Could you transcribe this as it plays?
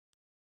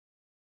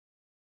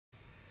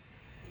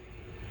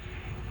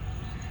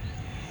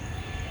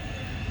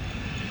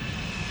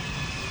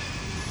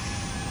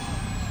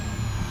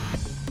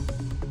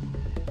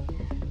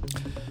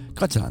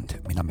Grüezi,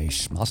 mein Name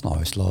ist Marcel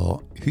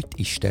Häusler. Heute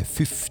ist der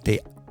 5.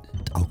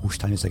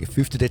 August,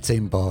 5.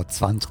 Dezember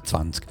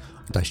 2020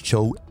 und das ist die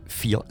Show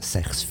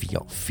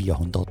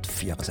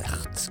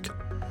 464.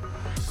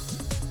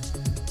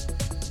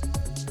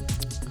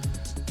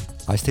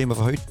 Als Thema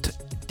für heute: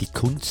 die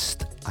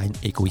Kunst, ein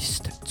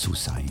Egoist zu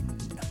sein.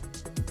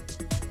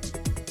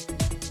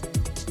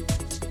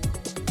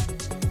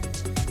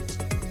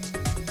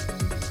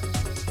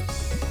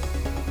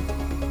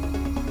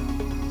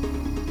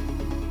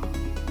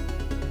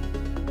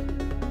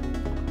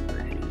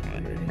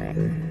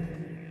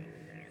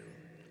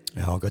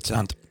 Ja, Gott sei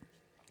Dank.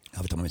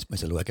 Aber da müssen wir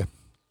schauen,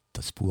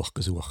 das Buch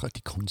suchen,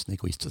 die Kunst, ein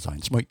Egoist zu sein.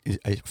 Das ist mal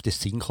auf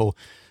das Sinn gekommen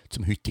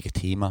zum heutigen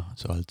Thema,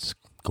 so als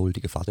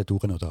goldige Faden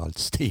durch oder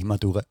als Thema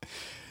durch.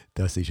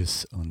 Das ist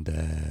es. Und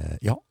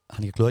ja,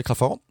 habe ich geschaut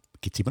vor.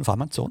 Gibt es immer auf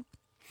Amazon.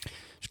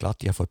 Ich glaube,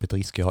 ich habe vor etwa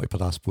 30 Jahren über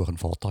das Buch einen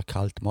Vortrag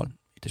gehalten, mal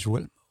in der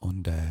Schule.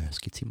 Und es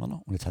gibt es immer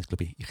noch. Und jetzt heißt,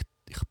 glaube ich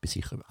bin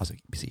sicher,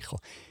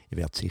 ich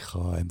werde es sicher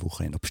am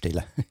Wochenende noch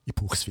bestellen. Ich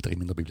brauche es wieder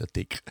in der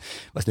Bibliothek.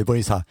 Ich weiß nicht, wo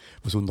ich es habe,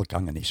 wo es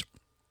untergegangen ist.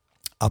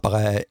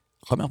 Aber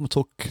kommen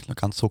wir noch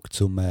ganz zurück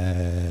zum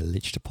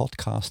letzten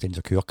Podcast, den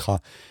ich gehört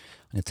habe.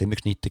 Ich habe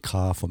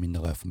zusammengeschnitten vom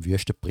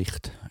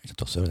Wüstenbericht.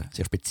 Das war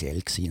sehr speziell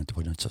gewesen und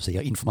nicht so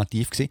sehr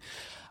informativ gewesen.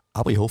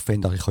 Aber ich hoffe,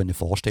 dass ich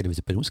vorstellen konnte, wie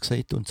es bei uns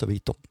aussieht und so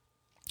weiter.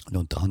 Und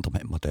unter anderem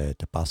hat mir der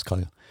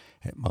Pascal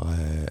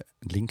einen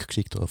Link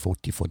geschickt oder ein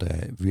Foto von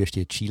der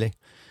Wüste in Chile.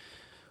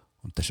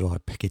 Und das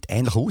geht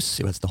ähnlich aus.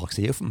 Ich werde es nachher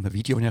sehen auf dem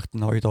Video, wenn ich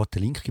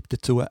den Link gebe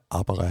dazu.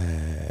 Aber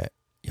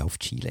ja, auf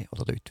Chile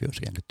oder dort würdest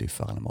du gerne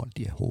fahren, einmal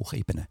die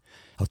Hochebenen.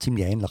 Auch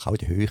ziemlich ähnlich, auch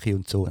die Höhe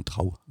und so und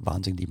auch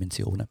wahnsinnige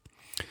Dimensionen.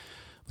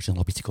 Wahrscheinlich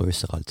noch ein bisschen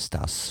grösser als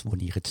das, was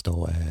ich jetzt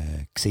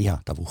hier gesehen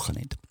habe, das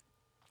Wochenende.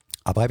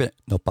 Aber eben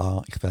noch ein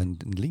paar, ich werde einen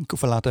Link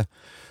aufladen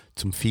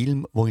zum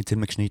Film, den ich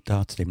zusammen geschnitten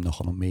habe, zu dem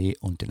nachher noch mehr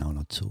und dann auch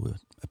noch zu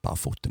ein paar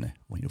Fotos, die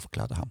ich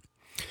aufgeladen habe.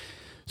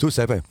 Sonst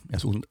eben,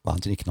 ich habe es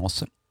wahnsinnig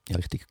genossen. Ich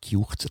habe richtig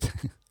gejuchzt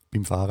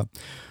beim Fahren.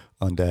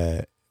 Und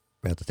werde,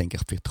 denke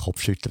ich, vielleicht den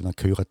Kopf schütteln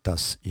und hören,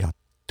 dass ich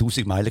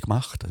 1000 Meilen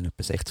gemacht, also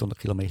etwa 600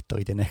 Kilometer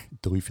in diesen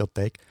 3-4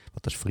 Tagen.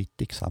 Das ist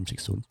Freitag,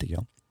 Samstag, Sonntag, ja.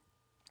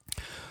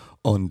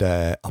 Und,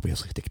 aber ich habe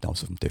es richtig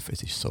genossen auf dem TÜV.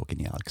 Es war so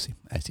genial gewesen.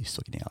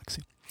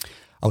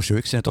 Auch schön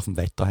gewesen, auf dem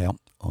Wetter her.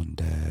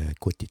 Und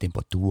gute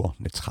Temperatur,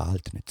 nicht zu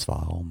kalt, nicht zu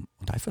warm.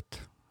 Und einfach,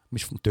 man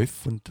ist vom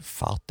TÜV und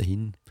fährt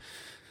dahin.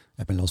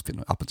 Man lässt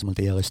ab und zu mal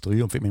die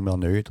RS3 und manchmal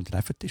nicht. Und dann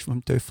einfach ist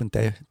man vom TÜV und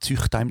der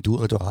züchtet einem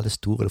durch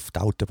alles durch, auf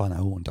der Autobahn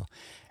auch. Und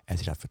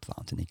es ist einfach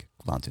wahnsinnig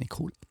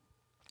cool.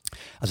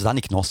 Also das habe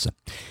ich genossen.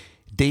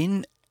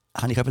 Dann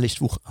habe ich eben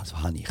letzte Woche,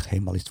 haben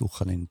wir letzte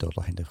Wochenende,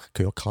 oder haben wir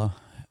gehört,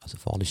 also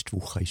vorletzte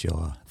Woche war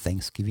ja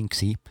Thanksgiving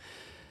gewesen,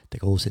 der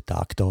große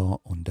Tag da.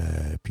 Und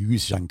bei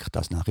uns ist eigentlich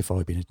das nach wie vor,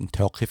 ich bin nicht ein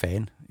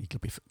Turkey-Fan. Ich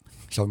glaube, das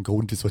ist auch ein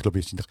Grund, wieso ich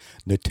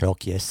nicht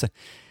Turkey essen.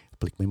 Ich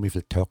blicke mir immer, wie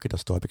viele Turkey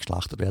das da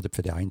geschlachtet werden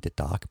für den einen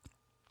Tag.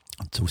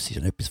 Und sonst ist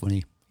ja etwas, was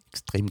ich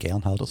extrem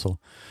gerne habe oder so.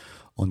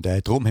 Und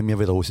darum haben wir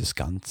wieder unser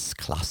ganz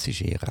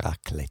klassisches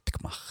Raclette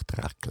gemacht.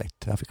 Einfach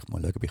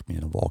mal schauen, ob ich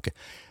mir noch wage,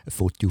 ein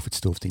Foto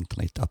aufzutun auf das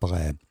Internet.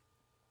 Aber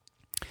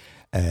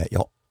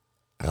ja,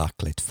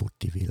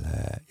 Raclette-Foto,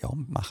 weil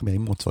machen wir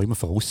immer, und zwar immer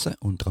von außen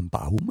unter einem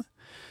Baum.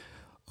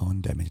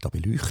 Und wir haben da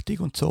Beleuchtung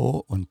und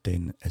so. Und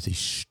dann, es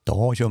ist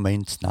da schon im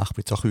Moment, die Nacht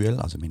wird so kühl,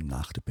 also mit der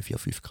Nacht etwa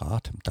 4-5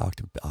 Grad, am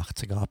Tag etwa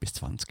 18 Grad bis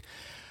 20.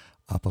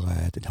 Aber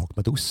dann hockt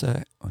man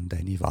draußen und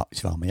dann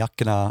ist warme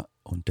Jacke an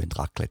und dann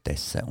Raclette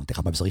essen. Und dann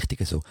kann man so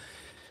richtig so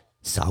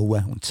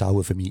sauen. Und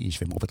sauen für mich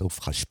ist, wenn man oben drauf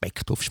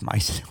Speck drauf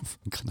schmeißen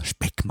kann, man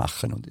Speck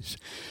machen und es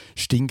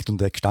stinkt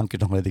und der Gestank ist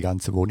nochmal die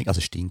ganze Wohnung.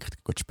 Also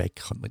stinkt, gut, Speck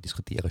kann man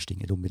diskutieren,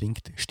 stinkt nicht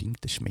unbedingt,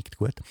 stinkt, es schmeckt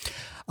gut.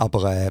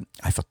 Aber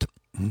einfach,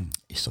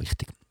 ist so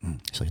richtig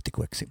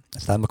gut gewesen.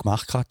 Also das haben wir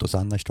gemacht, die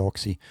Susanne war da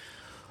gewesen.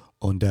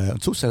 Und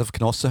sonst haben wir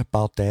genossen, ein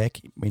paar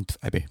Tage.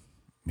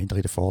 Wir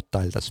haben den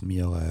Vorteil, dass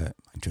wir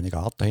einen schönen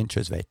Garten haben,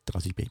 schönes Wetter.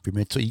 Also ich bin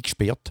nicht so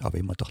eingesperrt, aber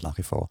immer doch nach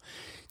wie vor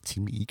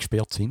ziemlich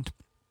eingesperrt sind.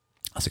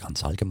 Also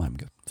ganz allgemein,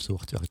 man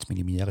versucht ja zu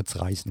minimieren, zu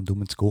reisen und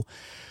umzugehen.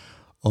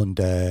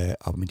 Und, aber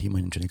wir haben immer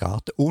einen schönen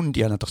Garten. Und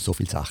ich habe natürlich so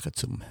viele Sachen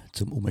zum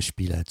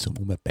Umspielen, zum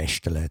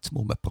Umbesteln, zum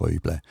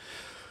Umpräubeln.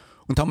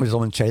 Und da haben wir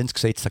so einen Challenge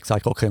gesetzt, habe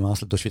gesagt, okay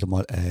Marcel, du hast wieder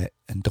mal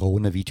ein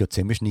Drohnenvideo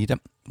zusammenschneiden,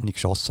 das ich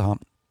geschossen habe.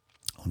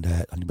 Und dann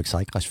habe ich mir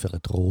gesagt, das ist für eine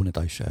Drohne,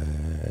 das ist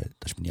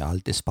meine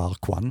alte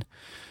Spark One.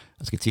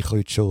 Es gibt sicher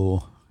heute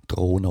schon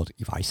Drohnen, oder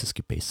ich weiss, es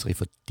gibt bessere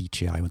von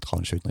DJI und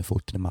kann schönere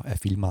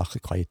Film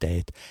machen,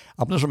 Qualität.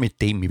 Aber nur schon mit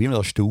dem, ich bin immer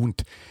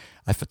erstaunt,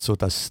 einfach so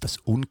das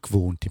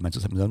Ungewohnte. Ich meine,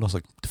 sonst haben wir auch noch so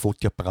den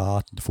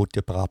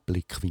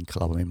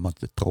Fotoapparat-Blickwinkel, aber wenn man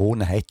eine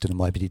Drohne hat und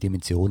mal die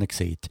Dimensionen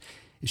sieht,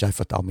 ist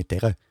einfach auch mit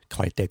dieser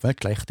Qualität,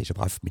 nicht schlecht ist,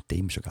 aber einfach mit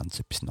dem schon ganz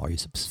etwas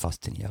Neues, etwas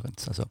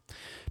Faszinierendes. Also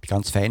ich bin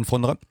ganz Fan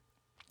von ihr.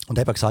 Und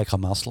ich habe gesagt,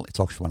 Marcel, jetzt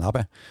sagst du mal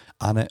runter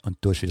und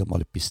du hast wieder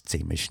mal etwas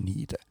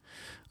zusammenschneiden.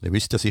 Und ihr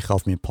wisst ja sicher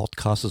auf meinem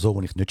Podcast so,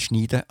 wo ich nicht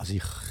schneide,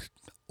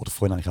 oder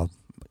vorhin habe ich auch,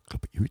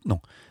 glaube ich, heute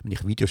noch, wenn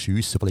ich Videos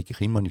schiesse, überlege ich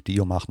immer, wenn ich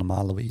Video mache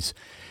normalerweise,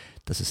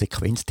 dass es eine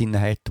Sequenz drin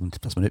hat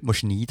und dass man nicht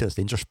schneiden muss, dass es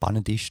dann schon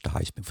spannend ist. Das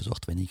heisst, man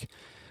versucht wenig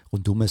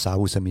rundum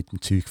sausen mit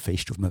dem Zeug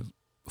fest auf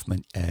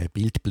einem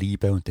Bild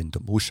bleiben und dann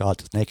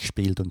ausschalten, das nächste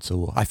spielt und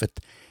so. Einfach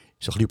so ein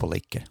bisschen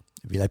überlegen.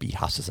 Weil ich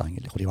hasse es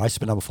eigentlich. Und ich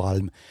weiss aber vor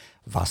allem,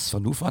 was für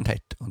einen Aufwand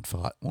hat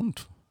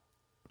und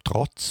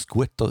trotz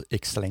guter,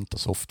 exzellenter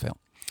Software.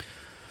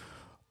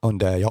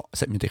 Und ja,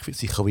 es hat mir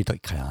sicher wieder,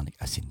 keine Ahnung,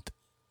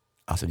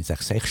 also wenn ich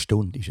sage 6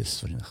 Stunden, ist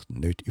es wahrscheinlich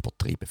nicht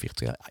übertrieben,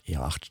 vielleicht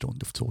eher 8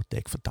 Stunden auf 2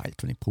 Tage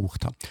verteilt, die ich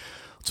gebraucht habe.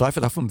 Und zwar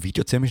einfach vom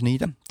Video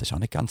zusammenschneiden, das ist auch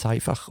nicht ganz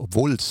einfach,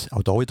 obwohl es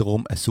auch da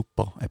wiederum eine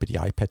super, eben die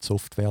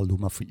iPad-Software,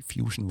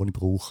 LumaFusion, die ich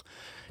brauche.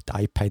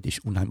 Das iPad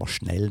ist unheimlich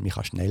schnell, man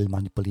kann schnell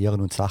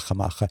manipulieren und Sachen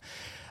machen,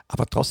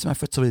 aber trotzdem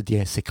einfach so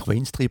die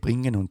Sequenz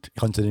reinbringen und ich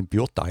kann sie dann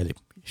beurteilen.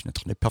 Ist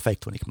natürlich nicht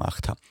perfekt, was ich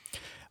gemacht habe,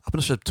 aber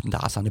das ist, zum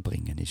das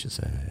anbringen, ist es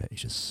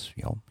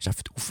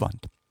einfach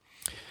Aufwand.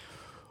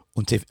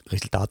 Und das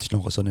Resultat ist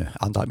noch so eine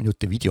 1,5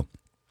 Minuten Video.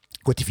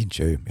 Gut, ich finde es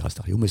schön, wir können es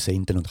nachher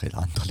umsenden und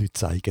anderen Leuten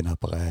zeigen,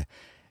 aber es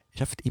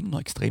ist einfach immer noch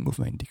extrem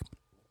aufwendig.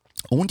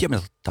 Und ich habe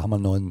mir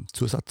damals noch einen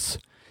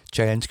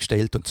Zusatz-Challenge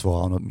gestellt, und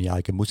zwar noch meine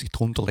eigene Musik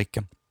drunter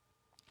legen.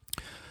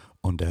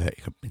 Und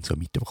ich bin so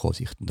mitbekommen,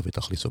 dass ich dann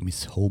wieder ein bisschen so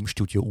mein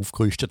Home-Studio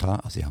aufgerüstet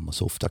habe. Also ich habe mir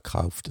Software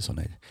gekauft, so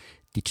eine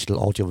Digital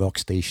Audio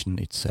Workstation,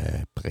 jetzt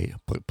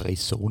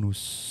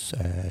Presonus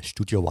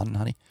Studio One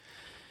habe ich.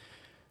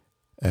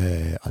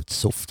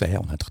 Als Software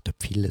und habe dort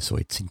viele so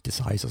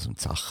Synthesizers und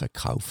Sachen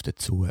gekauft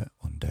dazu.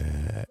 Und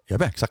ich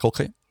habe gesagt,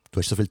 okay, du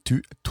hast so viele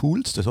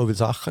Tools, so viele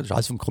Sachen, das ist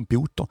alles vom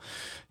Computer.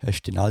 Du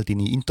hast dann all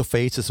deine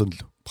Interfaces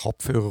und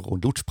Kopfhörer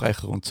und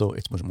Lautsprecher und so.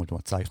 Jetzt musst du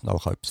mal zeigen,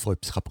 auch etwas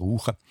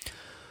brauchen.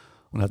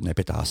 Und hat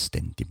neben das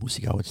dann die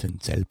Musik auch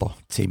selber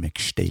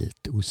zusammengestellt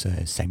aus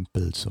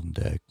Samples und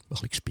ein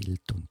bisschen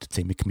gespielt und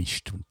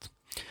zusammengemischt. Und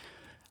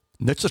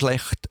nicht so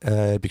schlecht,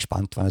 bin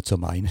gespannt, was ihr so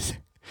meinen.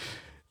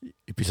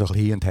 Ich bin so ein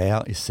bisschen hin und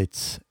her, ist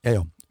jetzt,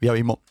 wie auch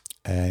immer,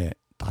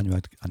 da habe ich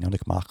auch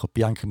nicht gemacht, und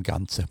bin eigentlich im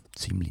Ganzen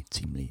ziemlich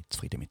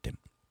zufrieden mit dem.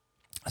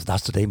 Also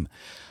das zu dem.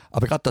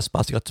 Aber gerade das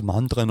passt gerade zum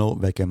anderen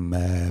noch, wegen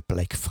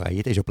Black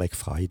Friday, das war ja Black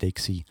Friday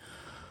gewesen.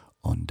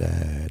 Und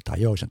da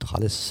ja ist natürlich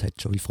alles,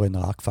 hat schon viel früher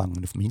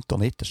angefangen auf dem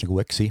Internet, das war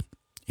gut gewesen.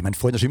 Ich meine,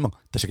 früher ist immer,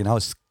 das ist ja genau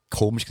das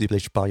komisch gewesen, die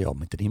letzten paar Jahre.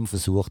 Man hat dann immer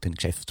versucht, den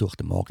Geschäft versucht,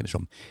 am Morgen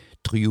schon um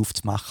 3 Uhr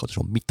aufzumachen oder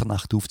schon um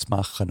Mitternacht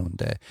aufzumachen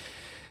und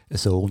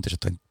so, und es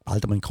ist dann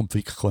bald einmal in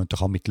Konflikt gekommen, und da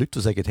kann mit Leuten,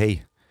 die sagen,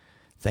 hey,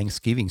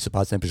 Thanksgiving,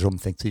 sobald es schon am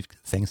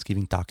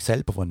Thanksgiving-Tag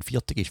selber, wo ein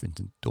Viertag ist, wenn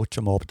dann dort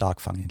schon am Abend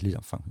angefangen haben, die Leute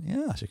anfangen,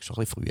 ja, das ist schon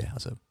ein bisschen früh,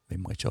 also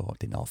wenn man jetzt schon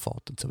den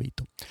anfährt und so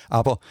weiter.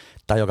 Aber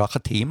da ja gar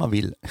kein Thema,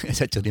 weil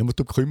es hat sich ja niemand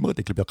darum gekümmert.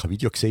 Ich glaube, ich habe kein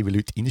Video gesehen, wie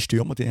Leute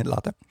reinstürmen in den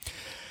Laden.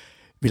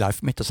 Weil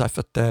einfach, man hat das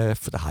einfach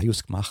von daheim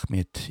aus gemacht, man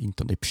hat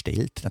Internet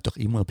bestellt,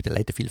 natürlich immer bei den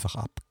Läden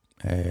vielfach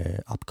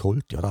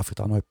abgeholt. Ja, dafür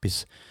da noch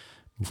etwas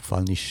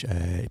aufgefallen ist,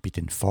 bei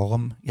den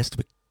Forum, was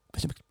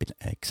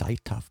ich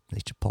gesagt habe, im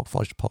letzten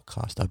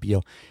Podcast, da bin ich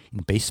ja in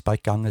den Best Buy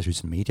gegangen, das ist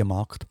unser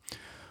Mediamarkt.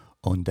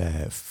 Und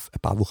ein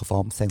paar Wochen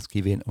vor dem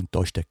Thanksgiving, und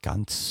da ist der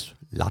ganze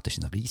Laden, das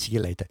ist ein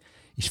riesiger Laden,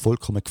 ist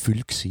vollkommen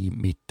gefüllt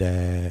mit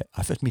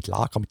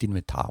Lager, mit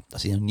Inventar.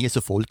 Das habe ich noch nie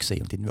so voll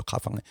gesehen. Und dann wirklich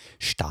anfangen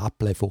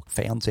stapeln von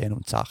Fernsehen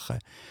und Sachen,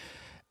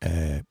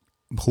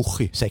 im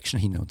Küche-Section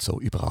hin und so,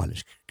 überall.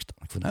 Ich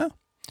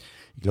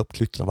glaube, die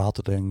Leute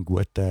erwarten einen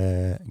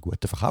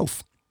guten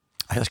Verkauf.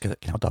 Das war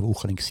genau die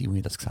Woche, wo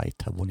ich das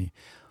gesagt habe, wo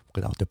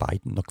auch der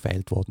Biden noch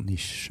gewählt worden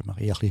ist. Ich war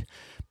eher ein bisschen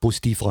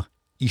positiver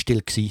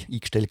eingestellt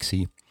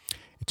gewesen.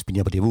 Jetzt bin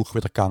ich aber die Woche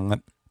wieder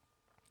gegangen.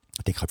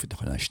 Ich denke, ich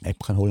könnte ein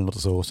Schnäppchen holen oder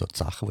so die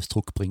Sachen, die es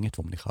zurückbringen,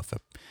 die man nicht kaufen.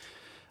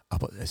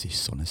 Aber es war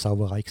so eine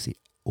Sauerei gewesen.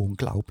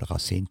 Unglaublich.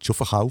 Also, sie haben es schon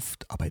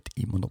verkauft, aber hat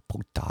immer noch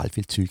brutal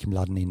viel Zeug im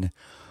Laden drin.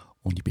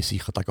 Und ich bin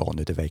sicher, da gar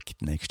nicht weg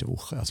die nächste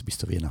Woche, also bis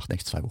zur Weihnacht,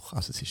 nächste 2 Wochen.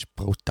 Also es ist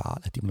brutal,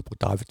 hat immer noch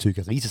brutal viel Zeug,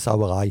 eine riesen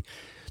Sauerei,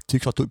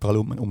 Zeug steht überall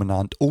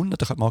umeinander.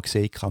 Und da hat man auch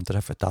gesehen, und das ist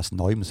einfach das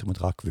Neue, was man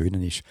daran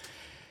gewöhnen ist.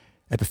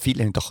 Eben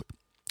viele haben doch,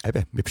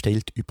 man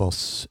bestellt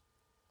übers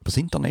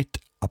Internet,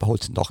 aber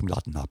holt es dann doch im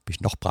Laden ab.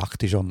 Ist noch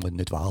praktischer, man muss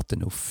nicht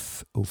warten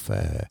auf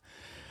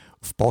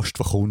Post,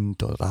 die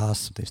kommt oder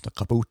das, und das ist noch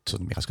kaputt.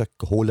 Und man kann es gleich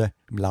holen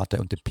im Laden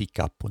und den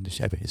Pick-up. Und es ist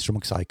eben, ist schon mal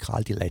gesagt,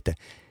 all die Läden,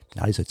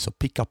 alles jetzt so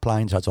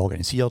Pick-up-Lines, also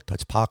organisiert,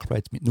 als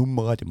Parkplätze mit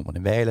Nummern, die muss man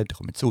dann wählen, die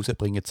kommen zu Hause,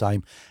 bringen es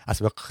einem.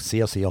 Also wirklich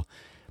sehr, sehr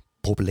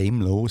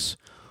problemlos.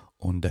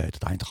 Und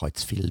eigentlich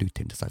jetzt viele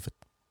Leute haben das einfach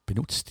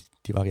benutzt,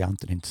 die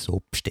Varianten haben es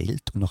so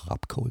bestellt und nachher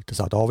abgeholt. Das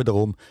auch da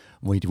wiederum,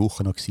 wo ich die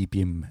Woche noch war,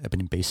 eben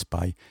im Best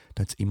Buy,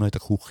 da hat es immer eine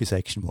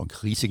Küche-Section, die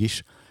riesig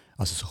ist,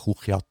 also so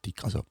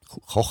Küchenartig, also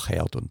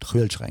Kochherd und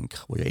Kühlschränke,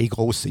 die ja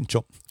gross sind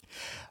schon.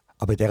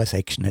 Aber in dieser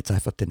Section hat es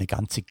einfach einen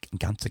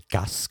ganzen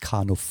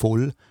Gaskano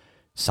voll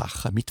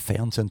Sachen mit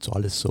Fernsehen und so,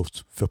 alles so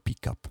für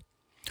Pickup.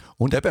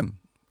 Und eben,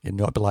 ich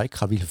habe mir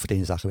überlegt, wie viele von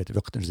diesen Sachen werden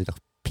wirklich dann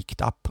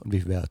picked up und wie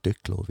viel werden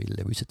dort gelassen, weil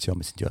ihr wisst ja,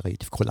 wir sind ja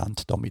relativ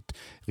kulant da mit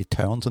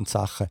Returns und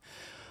Sachen.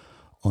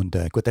 Und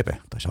gut, eben,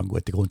 das ist auch ein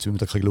guter Grund, wie man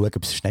da schauen kann,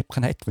 ob es ein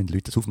Schnäppchen hat, wenn die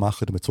Leute das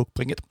aufmachen und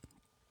zurückbringen.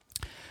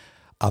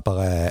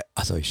 Aber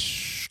also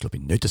ist, glaube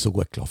ich, nicht so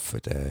gut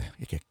gelaufen.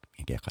 Ich habe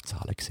keine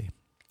Zahlen gesehen.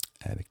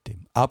 wegen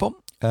dem. Aber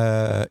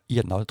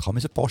ich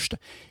musste posten.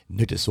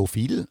 Nicht so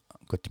viel.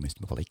 Gut, ich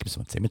müsste mir überlegen, bis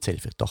man zusammenzählen.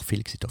 Vielleicht doch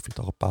viel gewesen, vielleicht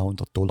auch ein paar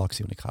 $100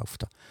 gewesen, die ich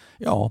gekauft habe.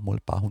 Ja, mal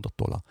ein paar $100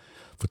 von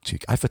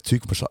Zeug. Einfach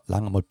Zeug, die man schon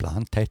lange mal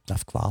geplant hat,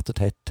 auf gewartet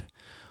hat.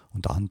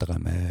 Unter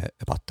anderem eine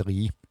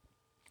Batterie,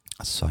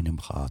 also so eine,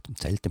 man kann zum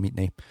Zelten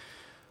mitnehmen.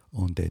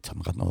 Und jetzt haben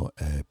wir gerade noch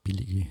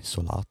billige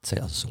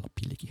Solarzellen,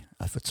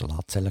 einfach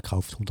Solarzellen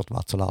gekauft, 100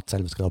 Watt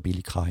Solarzellen, was gerade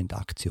billig in der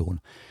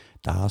Aktion.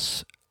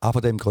 Das,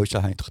 aber dem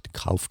größten habe ich den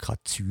Kauf gerade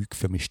Zeug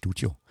für mein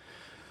Studio.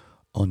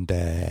 Und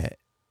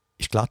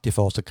ich glatt die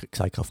Phase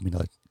gesagt auf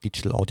meiner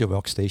Digital Audio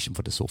Workstation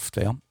von der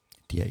Software.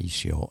 Die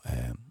ist ja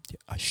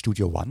die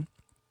Studio One.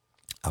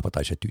 Aber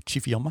da ist eine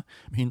deutsche Firma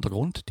im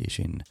Hintergrund. Die ist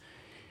in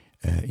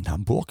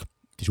Hamburg.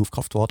 Die ist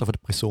aufgekauft worden von der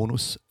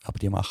Presonus. Aber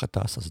die machen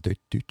das, also dort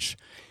Deutsch.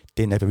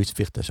 Dann eben,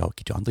 vielleicht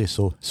gibt es andere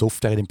so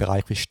Software in dem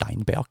Bereich wie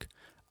Steinberg.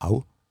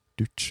 Auch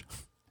Deutsch.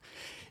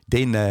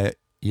 Dann ich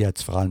habe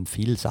jetzt vor allem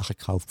viele Sachen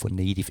gekauft von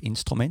Native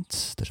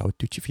Instruments. Das ist auch eine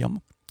deutsche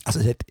Firma. Also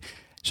es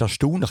ist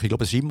erstaunlich. Ich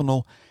glaube, es ist immer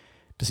noch.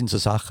 Das sind so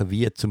Sachen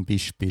wie zum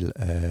Beispiel,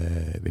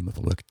 wenn man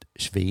schaut,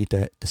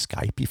 Schweden, der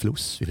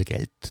Skype-Einfluss, wie viel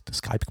Geld der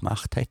Skype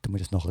gemacht hat und man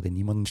das nachher dann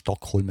immer in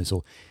Stockholm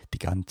so die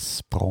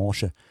ganze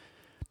Branche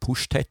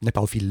gepusht hat. Und eben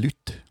auch viele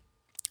Leute,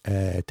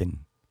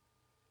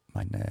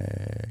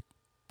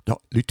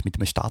 Leute mit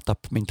einer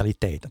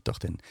Start-up-Mentalität natürlich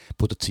dann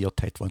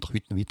produziert hat, die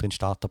heute noch weiter in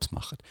Start-ups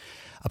machen.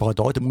 Aber auch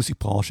hier in der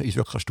Musikbranche ist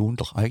wirklich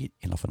erstaunlich,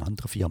 in einer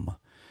anderen Firma,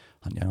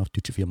 habe ich auch noch eine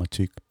deutsche Firma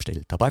Zeug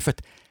bestellt. Aber einfach,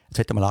 es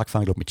hat einmal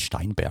angefangen mit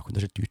Steinberg und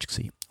das war Deutsch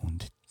gewesen.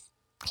 Und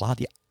klar,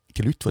 die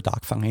Leute, die da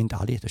angefangen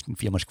haben, alle, die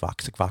Firma ist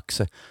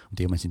gewachsen und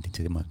die haben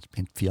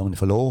die Firmen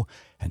verloren,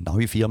 haben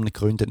neue Firmen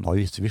gegründet,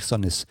 wie so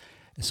ein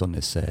wie sagt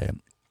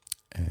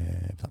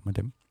man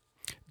dem?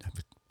 Ich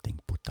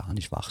denke,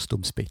 botanisch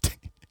Wachstumsbett.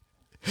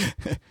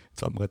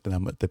 Jetzt haben wir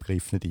den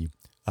Begriff nicht ein.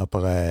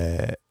 Aber,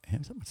 wie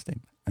sagt man das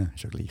dem?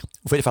 Ist ja gleich.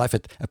 Auf jeden Fall einfach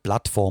eine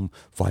Plattform,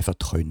 wo einfach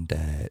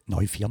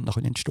neue Firmen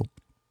entstehen können.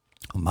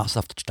 Und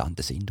massenhaft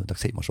entstanden sind. Und da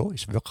sieht man schon,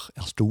 es ist wirklich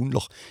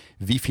erstaunlich,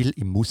 wie viel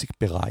im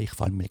Musikbereich,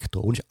 vor allem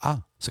elektronisch,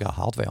 sogar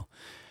Hardware,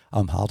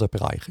 auch im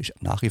Hardware-Bereich ist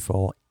nach wie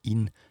vor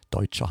in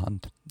deutscher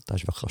Hand.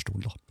 Das ist wirklich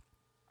erstaunlich.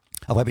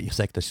 Aber eben, ich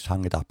sage, das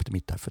hängt ab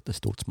damit,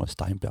 dass dort mal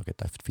Steinberg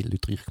hat viele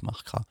Leute reich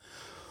gemacht hat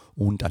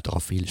und hat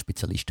auch viele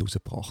Spezialisten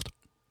rausgebracht.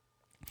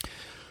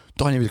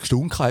 Da habe ich wieder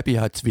gestaunt. Ich habe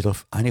jetzt wieder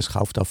einiges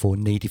gekauft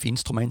von Native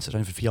Instruments, das ist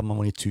eine Firma,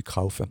 wo ich Zeug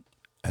kaufe.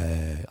 Ich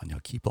habe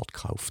ein Keyboard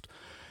gekauft.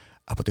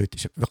 Aber dort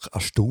ist es wirklich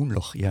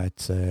erstaunlich. Ich habe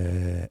jetzt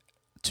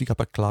Zeug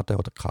abgeladen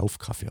oder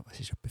gekauft für etwa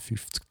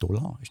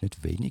 $50. Ist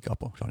nicht wenig,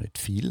 aber ist auch nicht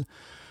viel.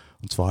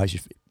 Und zwar ist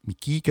es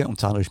mit Geigen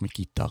und das andere ist mit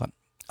Gitarre.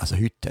 Also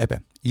heute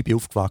eben, ich bin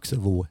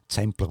aufgewachsen, wo die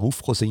Sampler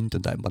aufgekommen sind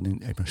und dann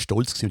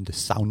stolz gewesen, und der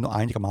Sound noch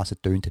einigermaßen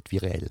tönt hat wie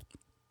reell.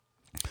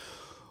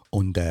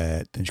 Und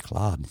dann ist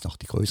klar, wenn nach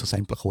die größeren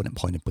Sampler kommen, man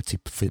kann im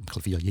Prinzip für dem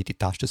Klavier jede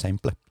Taste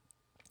samplen.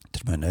 Da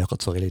ist man näher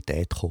zur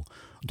Realität gekommen.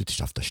 Und das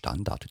ist auf der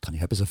Standard. Dort kann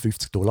ich so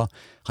 $50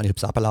 kann ich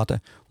etwas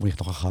abladen, wo ich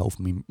nachher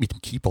mit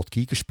dem Keyboard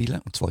Geigen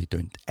spielen. Und zwar, ich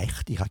tönt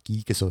echt, ich kann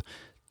Geigen so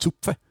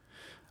zupfen.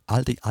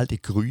 All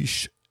die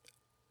Geräusche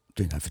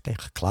tönt einfach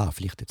echt klar.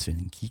 Vielleicht jetzt, wenn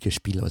ich Geigen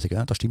spiele, also,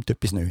 da stimmt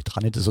etwas nicht. Das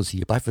kann nicht so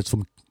sein. Aber einfach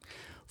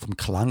vom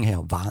Klang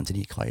her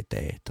wahnsinnige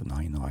Qualität. Und dann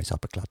habe ich noch eins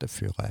abgeladen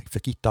für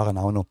Gitarren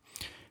auch noch.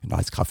 Und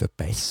eins für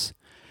Bass.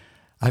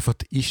 Einfach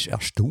ist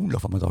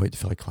erstaunlich, was man da heute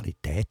für eine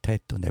Qualität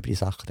hat und eben die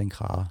Sachen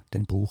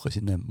dann brauchen sie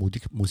in den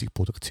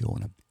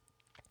Musikproduktionen.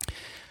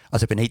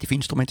 Also bei Native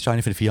Instruments ist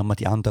eine von der Firma,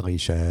 die andere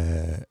ist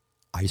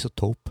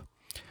Isotope.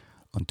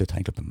 Und dort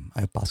habe ich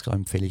glaube Pascal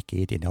eine Empfehlung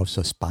gegeben, die haben auch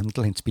so ein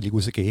Bundle ins billig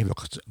rausgegeben,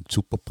 wirklich ein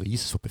super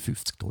Preis, so bei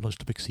 $50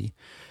 ist dabei gewesen.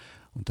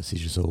 Und das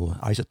ist so,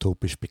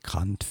 Isotope ist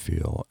bekannt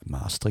für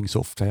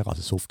Mastering-Software,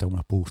 also Software, die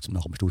man braucht, um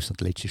nach am Schluss noch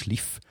den letzten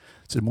Schliff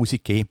zur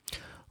Musik zu geben.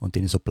 Und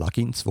dann so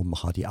Plugins, wo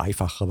man die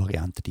einfachen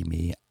Varianten, die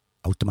mehr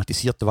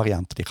automatisierten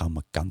Varianten, die kann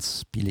man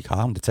ganz billig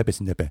haben. Und jetzt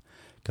sind eben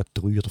gerade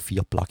 3 oder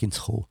 4 Plugins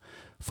gekommen,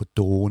 von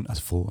Ton,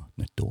 also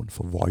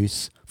von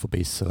Voice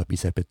verbessern,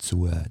 bis eben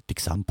zu die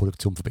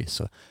Gesamtproduktion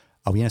verbessern.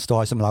 Auch ich habe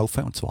da am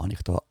Laufen, und zwar habe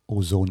ich da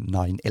Ozone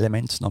 9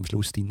 Elements noch am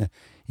Schluss drin,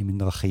 in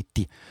meiner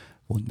Kette,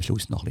 wo am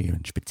Schluss noch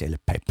einen speziellen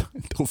Pep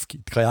drauf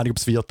gibt. Keine Ahnung, ob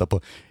es wird, aber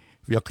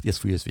wirkt, wie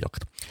es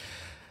wirkt.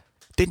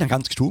 Dann habe ich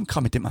ganz gestaunt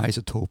mit dem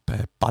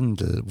Isotope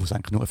Bundle, wo es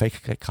eigentlich nur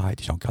Effekte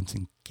hatte, ist auch ein ganz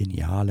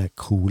genialer,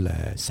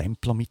 cooler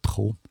Sampler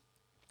mitgekommen.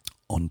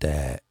 Und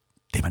den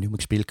habe ich immer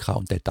gespielt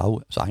und der hat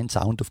auch so ein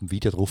Sound auf dem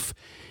Video drauf,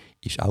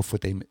 ist auch von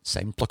dem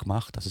Sampler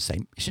gemacht. Also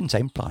ist ein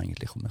Sampler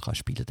eigentlich und man kann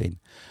spielen den.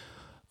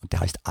 Und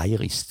der heißt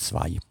Iris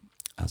 2.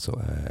 Also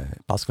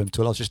Pascal, wenn du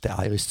zulässt, ist der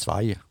Iris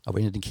 2. Aber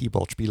wenn du ein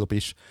Keyboard-Spieler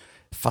bist,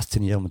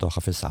 faszinierend, man da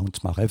für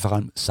Sounds machen. Vor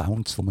allem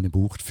Sounds, die man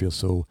braucht für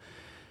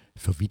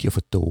Video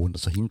von Ton,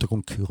 also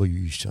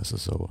Hintergrundgeräusche, also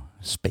so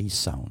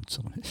Space Sounds,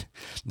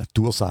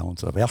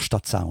 Natursounds oder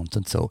Werkstattsounds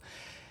und so.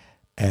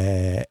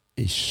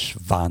 Ist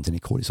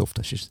wahnsinnig coole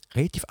Software. Das ist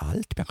relativ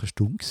alt, ich war eine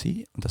Stunde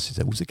gewesen, und dass sie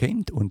sie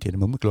rauskennt und ich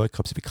habe immer geschaut,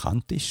 ob sie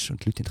bekannt ist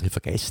und die Leute haben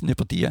vergessen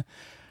über die.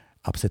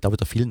 Aber es hat auch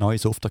wieder viele neue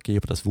Software gegeben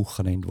über das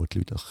Wochenende, wo die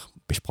Leute auch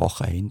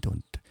besprochen haben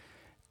und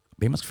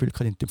wenn man das Gefühl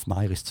hatte, auf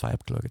Meier ist 2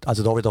 abgeschaut.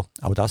 Also da wieder,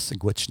 auch das war ein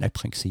gutes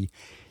Schnäppchen gewesen.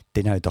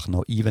 Dann habe ich doch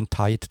noch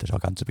Eventide, das ist auch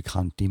eine ganz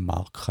bekannte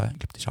Marke. Ich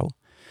glaube, das ist auch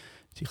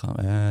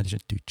sicher, die ist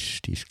nicht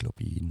deutsch, die ist,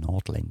 glaube ich,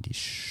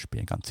 nordländisch,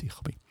 bin ich ganz sicher.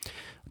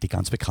 Und die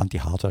ganz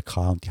bekannte Hardware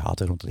hatte und die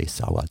Hardware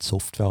unterdessen auch als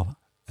Software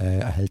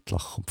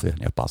erhältlich und für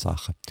ein paar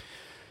Sachen.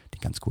 Die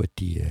ganz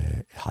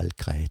gute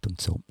Hallgeräte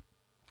und so.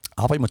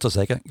 Aber ich muss auch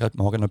sagen, gerade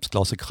morgen noch etwas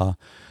gelesen kann,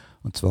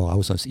 und zwar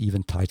auch so als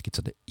Eventide, gibt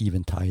es den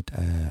Eventide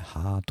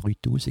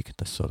H3000.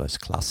 Das ist so das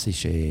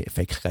klassische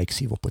Effektgerät,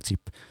 das im Prinzip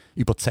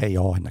über 10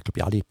 Jahre, ich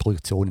glaube, alle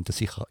Produktionen das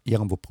sicher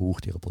irgendwo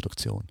braucht, ihre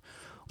Produktion.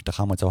 Und da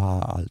kann man es auch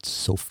haben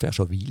als Software,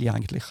 schon eine Weile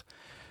eigentlich.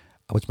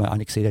 Aber jetzt mal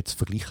eigentlich gesehen, hat es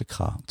vergleichen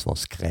kann. Und zwar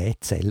das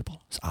Gerät selber,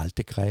 das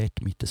alte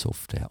Gerät mit der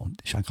Software.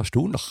 Und es ist eigentlich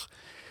erstaunlich,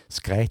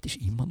 das Gerät ist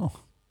immer noch,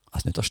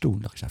 also nicht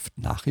erstaunlich, ist einfach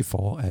nach wie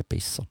vor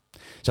besser.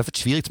 Es ist einfach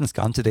schwierig, das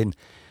Ganze dann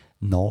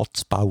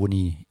nachzubauen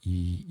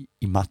in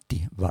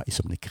Mathe, weil in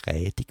so einem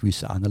Gerät die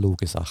gewisse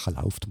analoge Sachen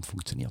läuft und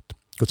funktioniert.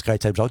 Gut, das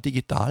Gerät selbst ist auch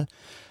digital,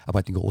 aber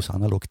hat einen grossen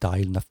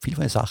Analogteil. Und viele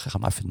von den Sachen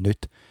kann man einfach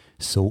nicht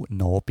so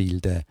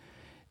nachbilden,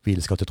 weil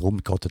es geht darum,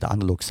 geht der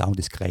analoge Sound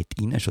ins Gerät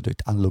rein, schon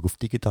dort analog auf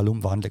digital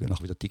umwandeln und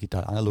dann wieder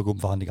digital analog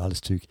umwandeln, alles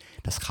Zeug.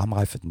 Das kann man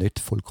einfach nicht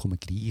vollkommen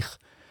gleich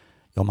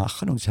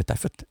machen. Und es hat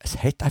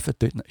einfach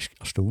dort,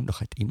 erstaunlich,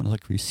 hat immer noch eine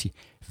gewisse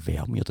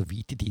Wärme oder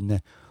Weite drin,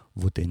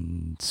 wo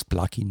dann das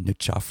Plugin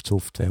nicht schafft,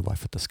 Software, wo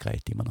einfach das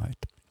Gerät immer noch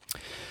hat.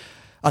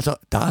 Also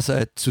das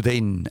zu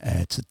den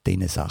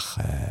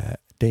Sachen.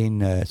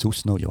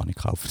 Sonst noch, ja, ich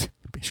gekauft.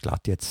 Ich bin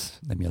glatt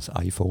jetzt, nehme ich das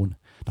iPhone.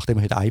 Nachdem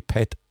ich das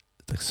iPad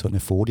so eine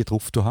Folie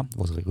drauf habe,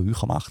 die so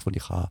Räucher macht, wo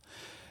ich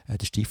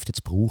den Stift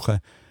jetzt brauchen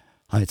kann,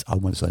 habe ich jetzt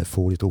auch mal so eine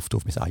Folie drauf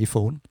auf mein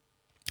iPhone.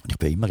 Und ich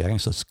bin immer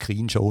eigentlich so ein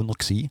Screenshoner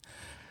gewesen.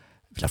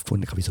 Ich habe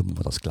gefunden, wieso muss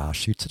man das Glas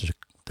schützen?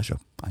 Das ist ja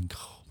eigentlich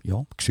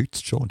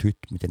geschützt schon. Und heute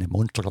mit diesen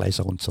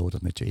Monstergläsern und so,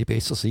 das müsste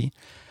besser sein.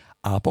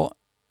 Aber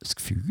das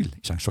Gefühl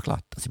ist eigentlich schon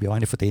glatt. Also ich bin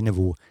einer von denen,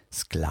 der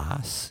das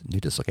Glas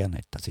nicht so gerne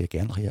hat. Also ich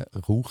habe gerne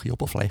eine rauchige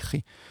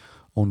Oberfläche.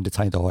 Und jetzt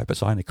habe ich da eben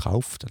so eine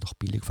gekauft, doch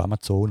billig auf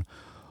Amazon.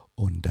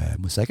 Und ich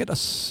muss sagen,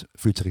 das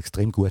fühlt sich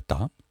extrem gut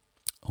an.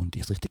 Und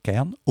ich es richtig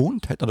gern.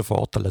 Und hat noch den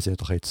Vorteil, dass ich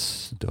doch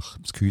jetzt durch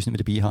das Gehäuse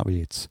nicht mehr dabei habe, weil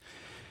jetzt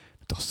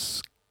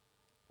das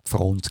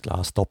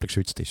Frontglas doppelt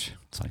geschützt ist.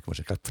 Das habe ich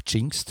wahrscheinlich gerade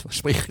verjinxt.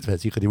 Sprich, das wäre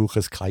sicher die Woche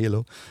ein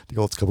Keilo, die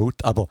geht es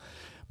kaputt. Aber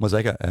ich muss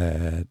sagen,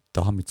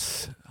 da hat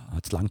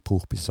es lange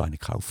gebraucht, bis ich so eine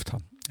gekauft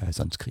habe.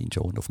 So einen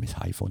Screenshot auf mein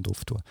iPhone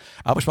drauf tun.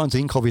 Aber es war ein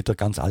Synchro wieder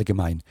ganz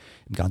allgemein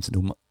im ganzen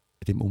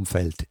dem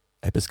Umfeld.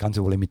 Eben das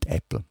ganze Problem mit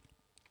Apple.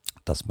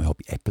 Dass man ja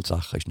bei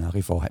Apple-Sachen ist, nach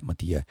wie vor hat man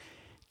die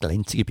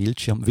glänzige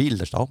Bildschirm, weil,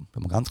 das ist auch,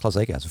 wenn man ganz klar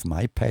sagen, also auf dem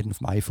iPad und auf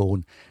dem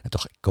iPhone hat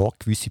doch gar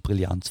gewisse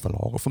Brillanz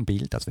verloren vom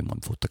Bild. Also wenn man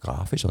ein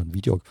Fotograf ist oder ein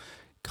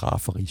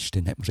Videografer ist,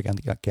 dann hat man schon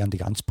gerne die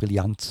ganze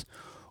Brillanz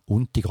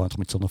und die geht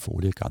mit so einer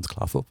Folie ganz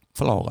klar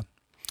verloren.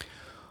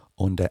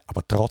 Und,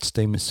 aber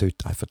trotzdem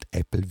sollte einfach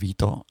Apple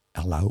wieder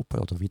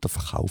erlauben oder wieder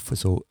verkaufen,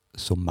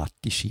 so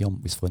matte Schirme,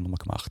 wie es früher mal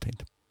gemacht haben.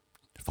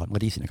 Vor allem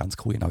die sind ganz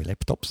coole neue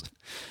Laptops.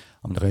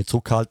 Aber wir können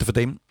zurückhalten von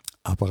dem.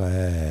 Aber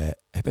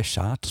eben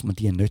schade, dass man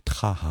die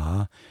nicht haben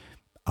kann,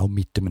 auch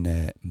mit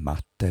einem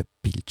matten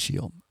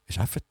Bildschirm. Es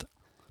ist einfach,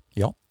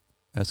 ja,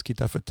 es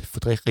gibt einfach von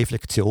den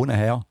Reflexionen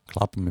her,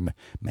 klar, mit dem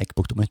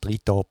MacBook tut man nicht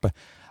reintappen,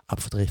 aber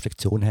von der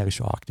Reflexion her ist es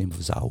schon angenehm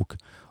fürs Auge.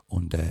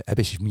 Und eben,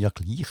 es ist mir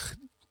gleich,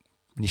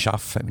 wenn ich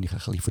arbeite, wenn ich ein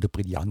bisschen von der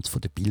Brillanz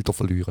von den Bildern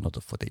verliere oder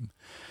von dem.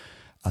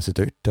 Also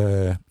dort,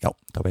 ja,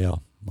 da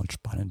wäre mal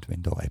spannend,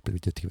 wenn da Apple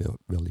wieder die will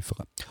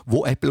liefern.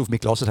 Wo Apple auf mich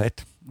gelassen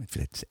hat,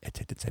 vielleicht hat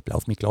jetzt Apple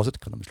auf mich gelassen,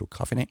 kann noch einen Schluck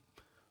Kaffee nehmen.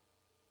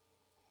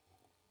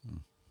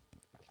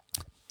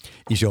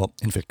 Ist ja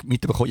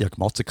mitbekommen, ich habe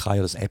gemerkt,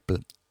 dass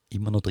Apple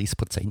immer noch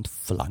 30%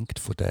 verlangt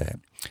von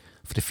den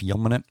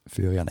Firmen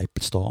für ihren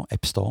App Store.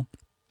 Und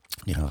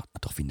ich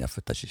natürlich finde,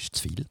 das ist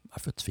zu viel.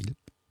 Einfach zu viel.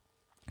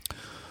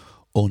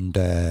 Und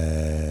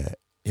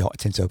ja,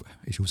 jetzt ist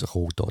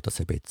rausgekommen, dass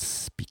eben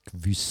jetzt bei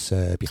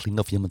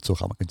kleineren Firmen so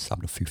kann man es noch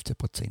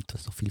 15%,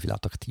 was noch viel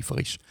attraktiver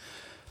ist.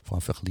 Vor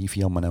allem für kleine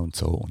Firmen und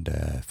so. Und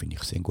finde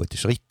ich sehr einen guten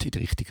Schritt in die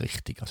richtige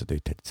Richtung. Also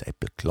dort hat es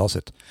Apple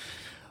gelassen.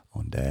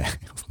 Und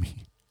auf mich.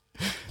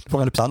 Das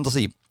war etwas anderes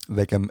sein.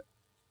 Wegen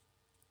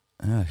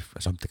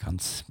das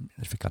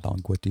ist gerade auch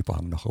ein guter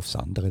Überhang noch aufs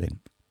andere, denn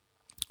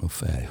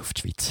auf die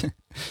Schweiz.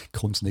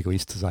 Kunst, ein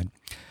Egoist zu sein.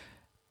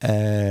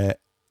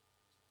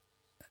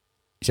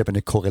 Ist eben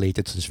nicht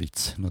korreliert zu der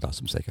Schweiz, nur das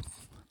muss ich sagen.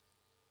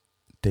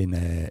 Denn,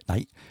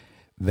 nein,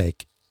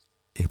 ich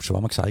habe schon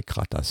einmal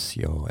gesagt, dass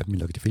ja, wir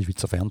schauen viel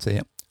Schweizer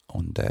Fernsehen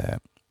und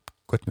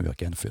gut, wir würden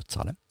gerne dafür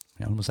zahlen,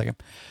 ja, muss ich sagen.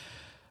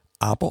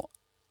 Aber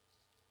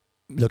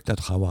wir schauen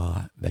natürlich auch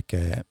an,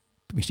 wegen,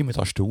 ich bin immer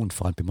erstaunt,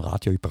 vor allem beim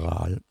Radio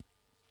überall,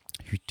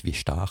 heute wie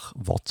stark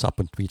WhatsApp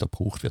und wieder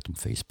gebraucht wird und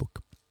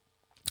Facebook.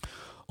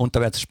 Und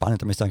da wäre es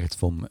spannend, wenn wir jetzt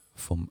vom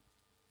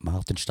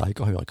Martin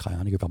Steiger hören, keine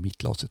Ahnung, ob er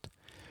mithört.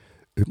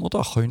 Ob man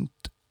da könnte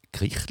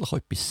gerichtlich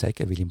etwas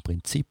sagen, weil im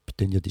Prinzip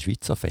ja die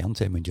Schweizer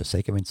Fernsehen müssen ja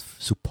sagen, wenn sie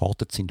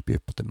supported sind bei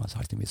jemandem, das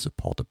heisst irgendwie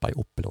supported bei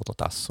Opel oder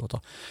das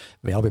oder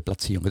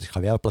Werbeplatzierung. Das ist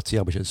keine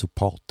Werbeplatzierung, aber es ist ein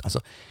Support. Also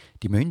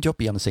die müssen ja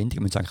bei einer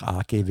Sendung eigentlich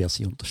angeben, wer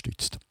sie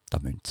unterstützt.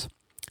 Das müssen sie.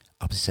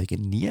 Aber sie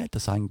sagen nie,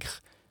 dass eigentlich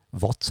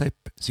WhatsApp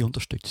sie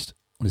unterstützt.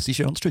 Und es ist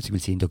ja Unterstützung, weil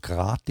sie ja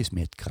gratis,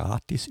 man hat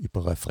gratis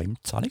über eine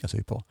Fremdzahlung, also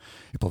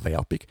über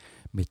Werbung,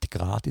 mit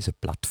gratis eine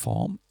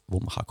Plattform, wo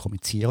man kann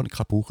kommunizieren und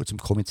kann brauchen zum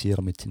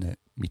Kommunizieren mit seinen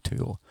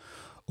Mithörern.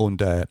 Und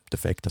der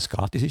Fakt, dass es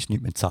gratis ist,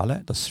 nicht mehr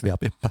zahlen, dass das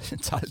Werbe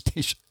bezahlt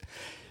ist,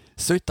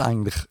 sollte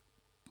eigentlich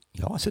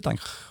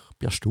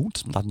erstaunt,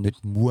 dass man das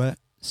nicht muss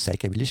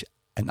sagen, weil es ist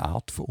eine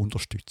Art von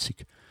Unterstützung.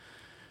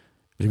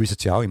 Weil wir wissen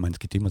es ja auch, ich meine, es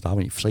gibt immer da,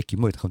 ich verschrecke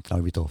immer, da kommt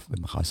dann auch wieder,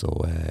 wenn man kann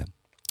so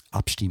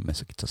abstimmen,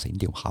 also gibt es eine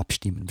Sendung, man kann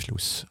abstimmen am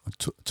Schluss,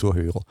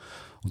 Zuhörer.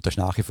 Und da ist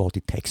nach wie vor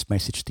die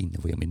Textmessage drin,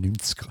 die irgendwie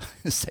 90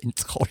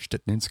 Cent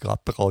kostet, 90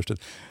 Rappen kostet.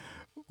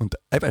 Und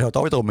eben,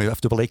 da wiederum, man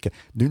darf überlegen,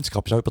 90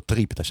 Rappen ist auch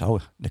übertrieben, das ist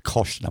auch eine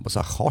Kosten. Aber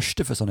so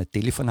Kosten für so eine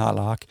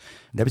Telefonanlage,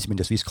 und eben, sie müssen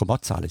ja Swisscom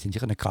auch zahlen, sind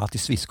sicher nicht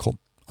gratis Swisscom,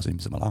 also nehmen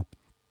Sie mal an.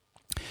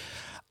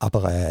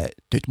 Aber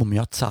dort muss man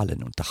ja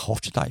zahlen und das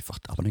kostet einfach,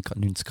 aber nicht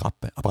gerade 90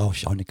 Rappen, aber auch,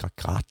 ist auch nicht gerade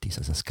gratis.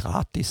 Also das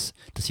gratis,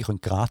 dass sie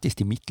gratis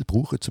die Mittel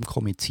brauchen zum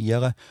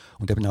Kommunizieren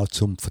und eben auch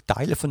zum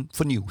Verteilen von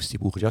News. Sie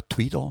brauchen ja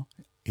Twitter,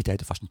 ich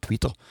hätte fast eine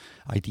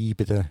Twitter-ID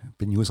bei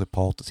den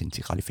News-Reportern, sind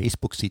sicher alle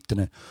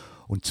Facebook-Seiten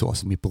und so.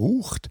 Also man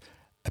braucht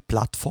eine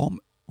Plattform,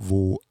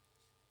 wo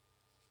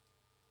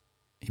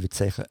ich würde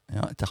sagen,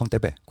 ja, da kommt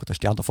eben, gut, das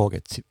ist die andere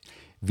Frage,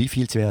 wie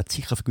viel sie werden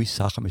sicher für gewisse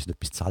Sachen müssen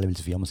etwas zahlen, weil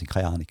sie Firmen sind,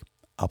 keine Ahnung.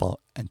 Aber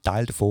ein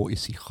Teil davon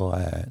ist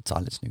sicher,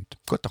 zahlen sie nicht.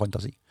 Gut, da könnte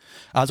das sein.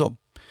 Also,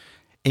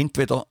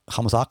 entweder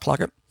kann man es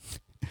anklagen,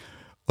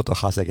 oder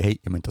kann sagen, hey,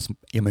 ihr müsst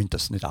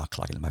das nicht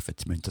anklagen. Ihr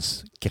müsst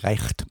das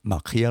gerecht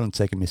markieren und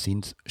sagen, wir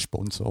sind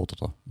Sponsor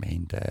oder wir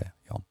haben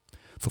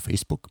von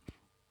Facebook.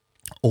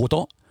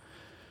 Oder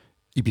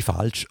ich bin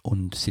falsch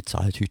und sie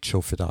zahlen heute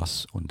schon für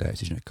das und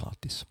es ist nicht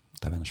gratis.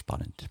 Das wäre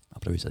spannend,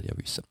 aber das müssen wir ja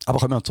wissen. Aber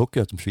kommen wir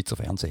zurück zum Schweizer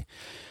Fernsehen.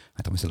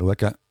 Da müssen wir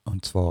schauen,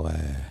 und zwar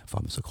vor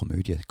allem so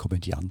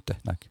Komödianten,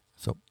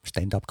 so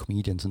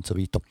Stand-up-Comedians und so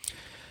weiter.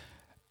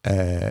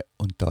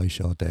 Und da ist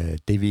ja der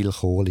Deville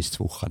Kohl ist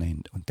das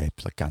Wochenende und der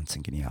hat einen ganz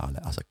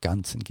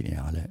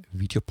genialen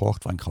Video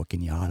gebracht, der auch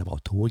genial, aber auch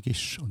traurig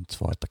ist. Und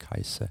zwar hat er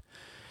geheißen,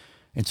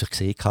 wenn ihr es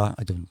gesehen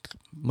habt,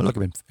 mal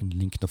schauen, wenn ich einen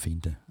Link noch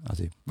finde.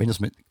 Also, wenn ihr es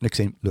nicht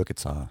gesehen habt, schaut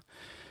es an.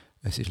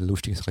 Es ist ein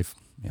lustiges,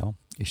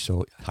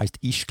 heisst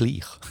 «Ist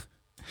gleich».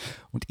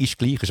 Und «Ist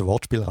gleich» ist eine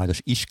Wortspielerei, da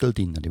ist «Ischgl»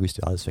 drin. Und ihr wisst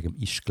ja alles wegen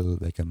Ischgl,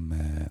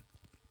 wegen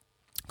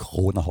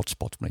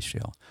Corona-Hotspot vom letzten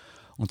Jahr.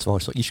 Und zwar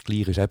ist so «Ist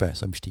gleich» ist eben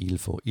so im Stil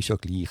von «Ist ja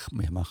gleich,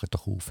 wir machen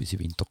doch auf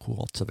unsere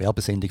Winterkurort». So eine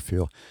Werbesendung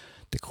für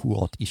den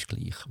Kurort «Ist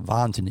gleich».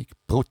 Wahnsinnig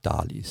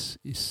brutal ist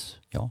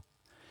ja.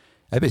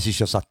 Eben, es ist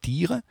ja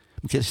Satire,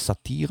 man sieht, es ist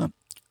Satire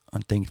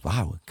und denkt,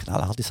 wow,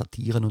 knallharte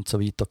Satiren und so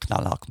weiter,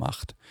 knallhart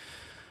gemacht.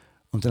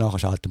 Und danach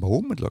schaltet man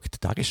um und schaut die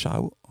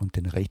Tagesschau und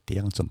dann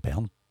redet so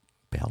ein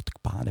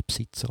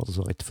Bergbahnenbesitzer oder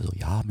so, redet so,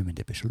 ja, wir müssen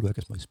eben schon schauen,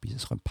 dass wir uns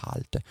Business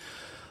behalten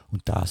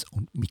und das.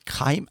 Und mit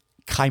keinem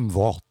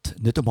Wort,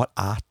 nicht einmal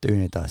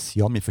antönen, dass,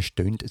 ja, wir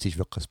verstehen, es ist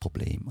wirklich ein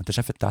Problem. Und das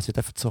wird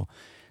einfach so,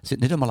 es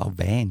wird nicht einmal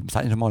erwähnt. Man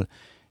sagt nicht einmal,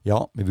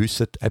 ja, wir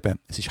wissen eben,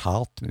 es ist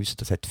hart, wir wissen,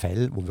 es hat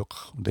Fälle, wo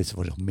wirklich, und das ist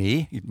wahrscheinlich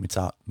mehr in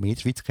der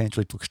Schweiz kennst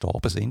du Leute, die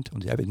gestorben sind.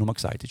 Und ich habe nur mal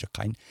gesagt, es ist ja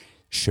kein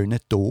schöner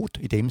Tod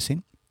in dem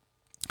Sinn.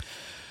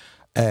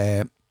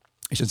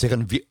 Ist sehr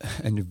ein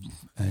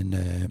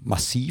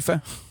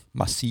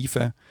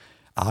massiver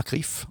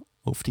Angriff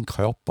auf den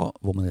Körper,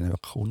 wo man dann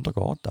wirklich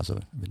untergeht. Also,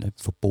 ich will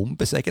nicht von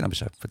Bomben sagen, aber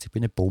es ist im Prinzip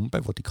eine Bombe,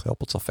 die den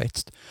Körper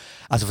zerfetzt.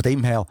 Also von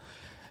dem her,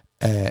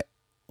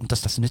 und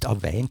dass das nicht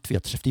erwähnt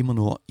wird, es ist immer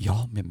nur,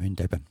 ja, wir müssen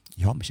eben,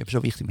 ja, es ist eben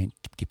schon wichtig, wir haben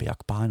die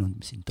Bergbahn und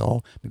wir sind da,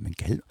 wir müssen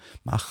Geld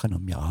machen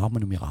und wir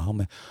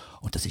armen.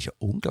 Und das ist ja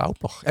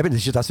unglaublich. Eben, das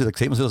ist ja das wieder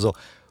gesehen, man so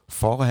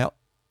vorher,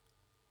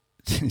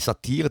 die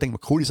Satire, denkt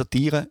man, coole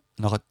Satire,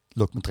 nachher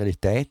schaut man die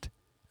Realität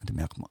und dann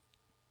merkt man,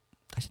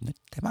 das ist nicht,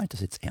 der meint das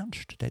jetzt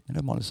ernst, der hat nicht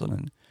einmal so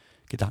einen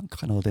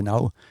Gedanken. Oder dann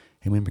auch,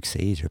 haben wir immer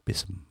gesehen, ist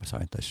etwas, das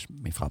ist,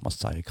 wir fragen uns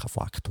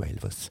von aktuell,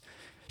 was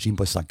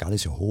scheinbar ist St. Gallen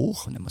so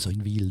hoch und dann haben wir so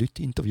in Wiel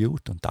Leute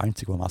interviewt und der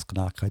Einzige, der Maske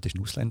nachgehört ist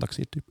ein Ausländer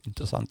gewesen,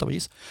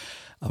 interessanterweise.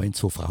 Aber in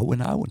so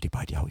Frauen auch und die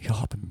beiden auch, ja,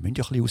 aber wir müssen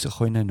ja ein bisschen raus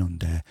können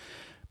und wir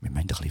müssen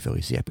ein bisschen für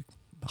uns, ein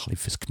bisschen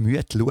fürs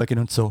Gemüt schauen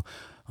und so.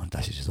 Und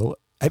das ist so,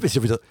 eben, es ist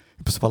ja wieder,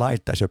 etwas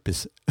verleiht, das ist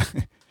etwas,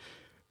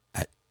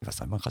 was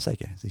soll man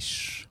sagen, es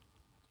ist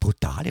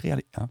brutale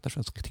Realität, ja, das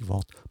ist das richtige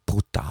Wort,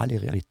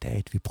 brutale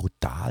Realität, wie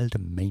brutal der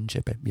Mensch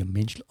eben, wie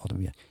Mensch oder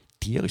wie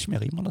tierisch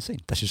wir immer noch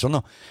sind. Das ist schon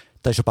noch,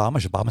 das ist ein paar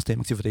Mal das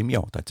Thema von dem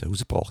Jahr, da hat es ja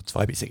rausgebracht,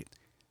 zwei bisschen.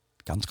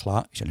 Ganz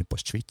klar, ist ja nicht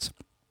bloß die Schweiz,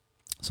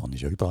 sondern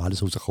ist ja überall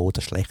alles rausgekommen,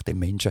 das schlechte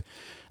Menschen,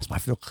 dass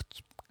man wirklich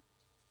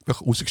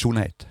rausgeschoben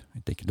hat.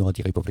 Ich denke nur an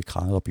die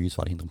Republikaner bei uns,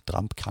 weil hinter dem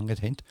Trump gehangen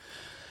haben.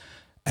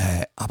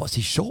 Aber es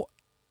ist schon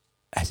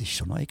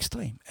noch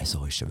extrem.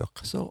 Also ist ja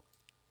wirklich so,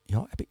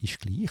 ja, eben ist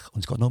gleich.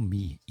 Und es geht noch um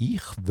mich.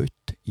 Ich will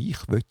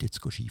jetzt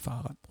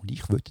Skifahren und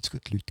ich will jetzt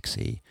die Leute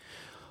sehen.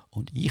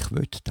 Und ich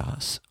will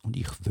das und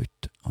ich will.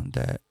 Und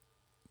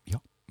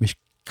ja, es ist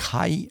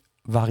keine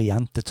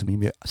Variante, zu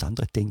mir als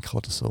andere denken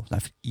oder so.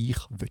 Einfach, ich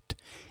will.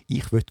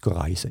 Ich will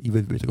reisen, ich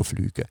will wieder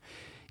fliegen.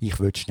 Ich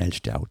will das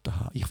schnellste Auto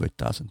haben, ich will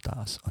das und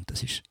das. Und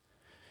das ist,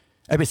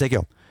 ich sage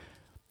ja,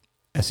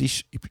 es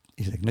ist,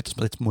 ich sage nicht,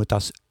 dass man jetzt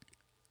das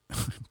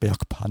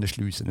Bergbahnen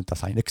schliessen und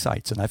das einer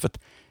gesagt, sondern einfach,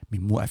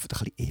 man muss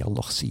einfach ein bisschen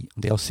ehrlich sein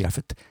und ehrlich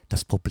einfach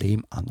das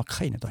Problem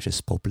anerkennen. Da ist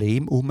ein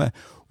Problem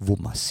das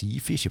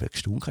massiv ist. Ich habe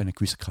gestaunt, ich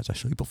gewusst, dass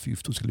schon über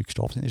 5000 Leute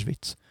gestorben sind in der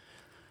Schweiz.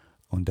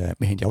 Und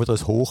wir haben ja auch wieder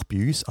ein Hoch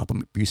bei uns, aber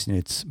bei uns sind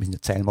wir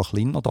sind 10-mal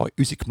kleiner, da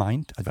unsere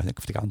Gemeinde, also nicht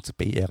auf der ganzen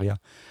B-Area.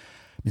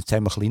 Wir sind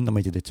 10-mal kleiner,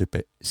 wir haben jetzt etwa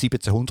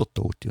 1700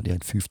 Tote und ihr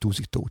habt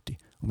 5000 Tote.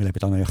 Und wir leben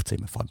da näher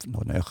zusammen, vor allem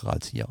noch näher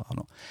als hier auch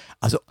noch.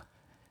 Also,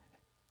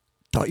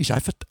 da ist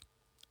einfach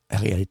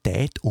eine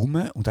Realität und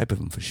eben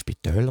von den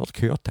Spitälern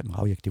gehört, haben wir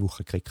auch jede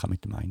Woche gekriegt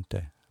mit dem einen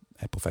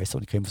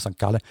Professor, ich komme von St.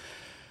 Gallen.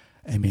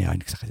 Wir haben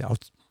gesagt, ja,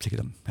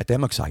 hat er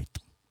mal gesagt,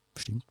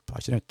 stimmt,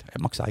 weiß ich nicht,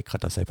 hat man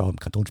gesagt, dass eben im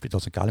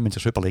Kantonsspital St. Gallen, wenn sie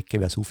sich überlegen,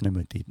 wer es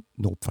aufnehmen in den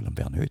Notfall und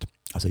wer nicht.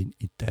 Also in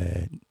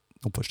der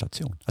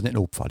Notfallstation, also nicht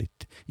Notfall,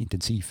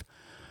 intensiv.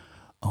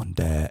 Und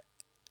dann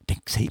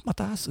sieht man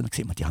das und dann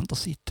sieht man die andere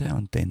Seite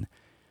und dann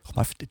kann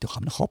man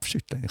den Kopf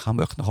schütteln, ich kann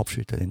wirklich den Kopf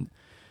schütteln.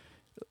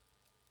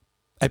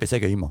 Ich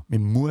sage immer,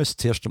 man muss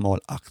zuerst einmal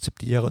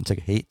akzeptieren und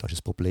sagen, hey, das ist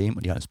ein Problem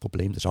und ich habe ein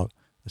Problem, das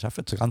ist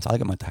einfach so ganz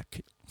allgemein,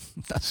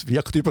 das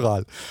wirkt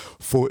überall.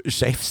 Von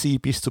Chef sein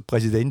bis zu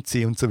Präsident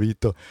sein und so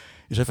weiter.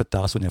 Ist einfach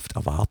das, was ich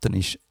erwarten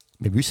ist.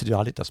 Wir wissen ja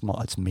alle, dass wir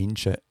als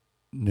Menschen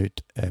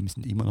nicht, wir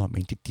sind immer noch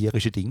ein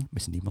tierische Ding,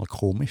 wir sind immer noch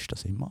komisch,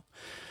 das immer.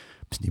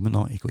 Wir sind immer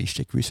noch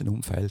egoistisch in gewissen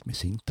Umfeld, wir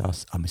sind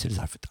das, aber wir sind das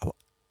einfach,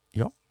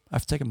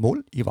 einfach sagen,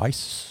 mal, ich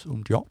weiss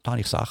und ja, da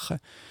habe ich Sachen,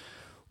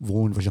 die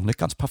wahrscheinlich nicht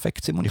ganz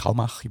perfekt sind und ich auch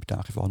mache. Ich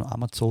darf einfach noch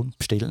Amazon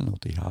bestellen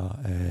oder ich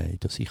habe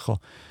sicher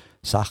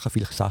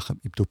viele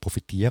Sachen, ich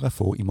profitiere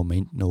von im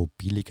Moment noch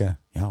billigen,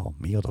 ja,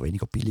 mehr oder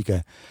weniger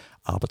billigen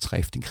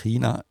Arbeitskräften in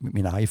China mit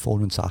meinem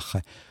iPhone und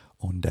Sachen.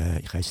 Und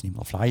ich esse nicht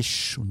mehr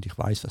Fleisch und ich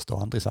weiß, was da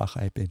andere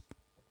Sachen haben.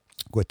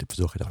 Gut, ich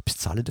versuche da etwas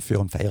zu zahlen dafür,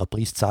 einen fairen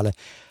Preis zu zahlen.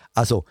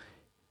 Also,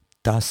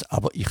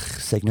 aber ich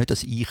sage nicht,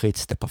 dass ich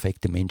jetzt der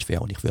perfekte Mensch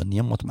wäre und ich würde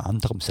niemandem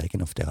anderem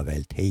sagen auf dieser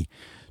Welt, hey,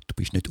 du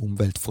bist nicht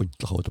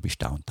umweltfreundlich oder du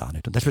bist da und da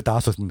nicht. Und das ist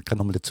das, was gerade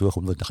nochmal dazu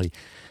kommt, wo ein bisschen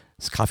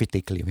das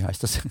Kaffeedeckel, wie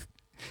heisst das?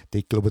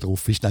 Deckel oben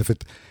drauf ist. Einfach,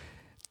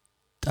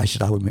 das ist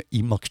das, was mich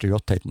immer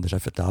gestört hat. Und das ist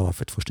einfach das,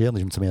 was frustrierend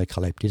ist, wenn man in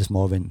Amerika lebt. Jedes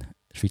Mal, wenn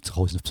Schweizer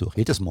kommen auf Besuch,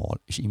 jedes Mal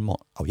ist immer,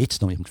 auch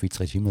jetzt noch mit dem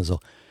Schweizer, ist immer so,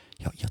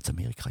 ja, jetzt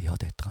Amerika, ja,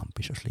 der Trump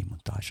ist ja schlimm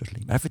und da ist ja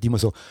schlimm. Einfach immer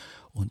so,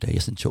 und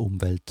ihr sind schon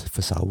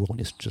Umweltversauer und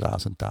ihr sind schon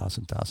das und das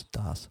und das und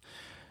das.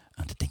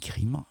 Und dann denke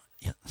ich immer,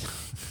 ja,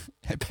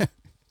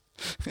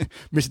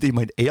 wir sind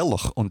immerhin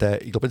ehrlich. Und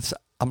ich glaube, das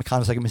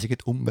Amerikaner sagen, wir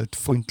sind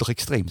umweltfreundlich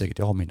extrem. Sagen,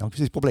 ja, wir haben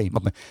das Problem.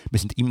 Aber wir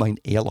sind immerhin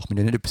ehrlich. Wir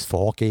müssen nicht etwas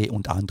vorgehen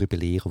und andere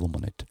belehren, wo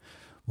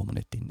wir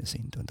nicht drin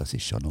sind. Und das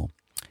ist schon noch,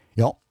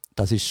 ja,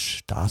 das ist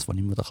das, was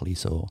immer ein bisschen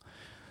so,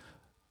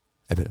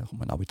 eben, da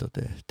kommt auch wieder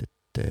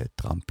der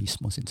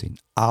Trumpismus in den Sinn.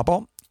 Aber,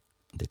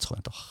 und jetzt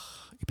kommt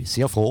ich bin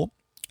sehr froh,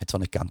 hat zwar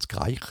nicht ganz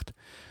gereicht,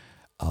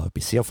 aber ich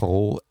bin sehr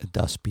froh,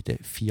 dass bei der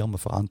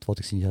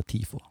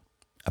Firmenverantwortungsinitiative,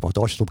 aber auch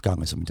da ist es darum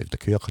gegangen, also mit der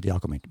Kirche die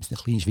Argumente, wir sind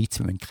eine kleine Schweiz,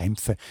 wir müssen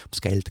kämpfen,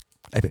 ums Geld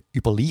eben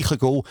über Leichen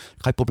gehen,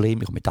 kein Problem,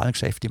 wir können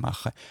Metallgeschäfte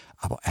machen,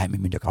 aber wir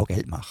müssen ja auch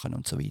Geld machen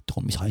und so weiter.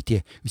 Und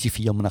unsere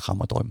Firmen kann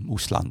man da im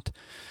Ausland,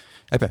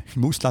 eben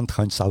im Ausland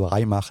können sie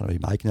Sauerei machen, oder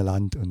im eigenen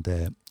Land, und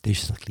das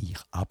ist es gleich.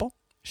 Aber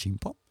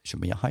scheinbar ist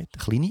eine Mehrheit,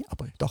 eine kleine,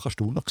 aber doch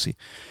erstaunlich gewesen.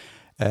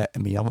 Eine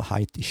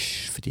Mehrheit war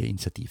für die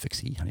Initiative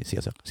gewesen. Habe ich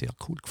sehr, sehr, sehr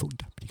cool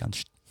gefunden. Ich war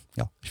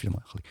wieder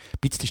mal ein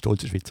bisschen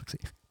stolzer Schweizer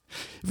gewesen.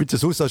 Ich finde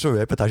es sonst auch schon,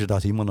 eben, das ist ja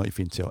das immer noch, ich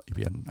bin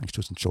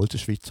eigentlich ein stolzer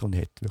Schweizer und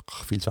hätte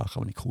wirklich viele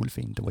Sachen, die ich cool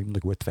finde, die immer noch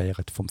gut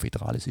wären vom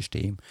föderalen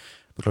System,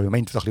 wo glaube ich im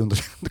Moment ein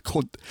bisschen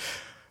unterkommt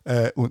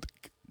und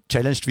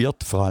challenged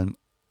wird, vor allem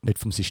nicht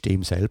vom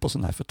System selber,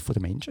 sondern einfach von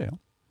den Menschen. Ja.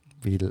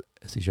 Weil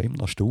es ist ja immer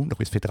noch erstaunlich,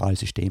 wie das föderale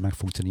System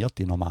funktioniert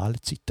in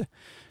normalen Zeiten,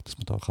 dass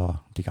man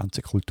da die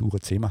ganze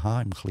Kulturen zusammen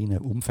haben im kleinen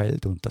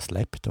Umfeld und das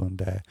lebt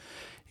und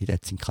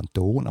jetzt im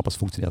Kanton, aber es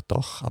funktioniert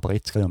doch. Aber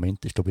jetzt im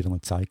Moment ist, glaube ich, wieder mal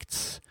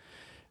gezeigt,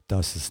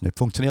 dass es nicht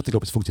funktioniert. Ich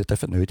glaube, es funktioniert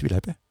einfach nicht, weil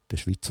eben der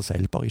Schweizer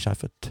selber ist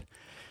einfach,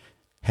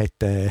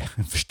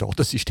 versteht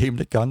das System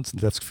nicht ganz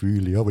und hat das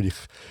Gefühl, ja, wenn ich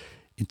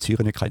in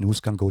Zürich nicht keinen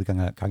Ausgang gehe,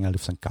 gehe ich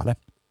auf St. Gallen.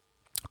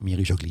 Mir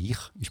ist mir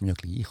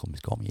gleich und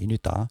es geht mir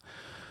nicht an.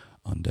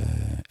 Und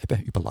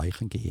eben über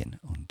Leichen gehen.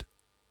 Und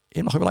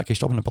ich habe noch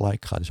gestern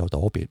überlegt, das ist auch da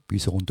bei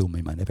uns rundum.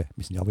 Ich meine, eben,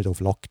 wir sind ja wieder auf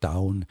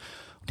Lockdown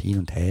und hin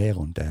und her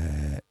und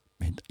wir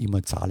haben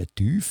immer Zahlen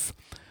tief.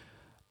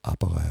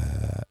 Aber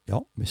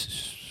es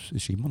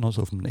ist immer noch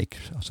so auf einem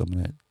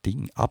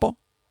Ding. Aber,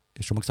 ich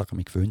habe schon mal gesagt,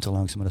 wir gewöhnen so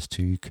langsam an das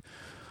Zeug.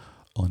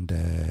 Und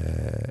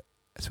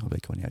jetzt habe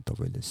ich nicht da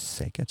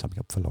sagen. Jetzt habe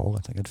ich verloren.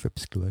 Jetzt habe ich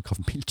etwas geschaut auf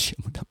dem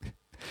Bildschirm und habe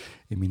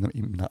in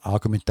meiner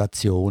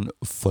Argumentation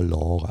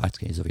verloren. Jetzt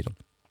gehe ich so wieder.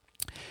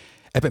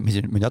 Eben,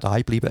 wir müssen ja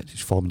daheim bleiben. Das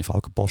ist vor meiner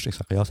Frau gepostet. Ich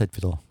sage, ja, es hat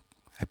wieder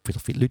hat wieder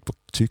viele Leute,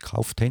 die Zeug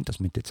gekauft haben. Das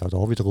mit jetzt auch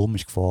da wiederum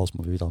ist Gefahr, dass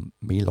wir wieder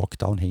mehr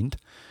Lockdown haben.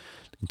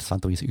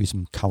 Interessanterweise in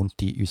unserem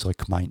County, in unserer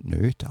Gemeinde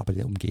nicht, aber in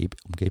der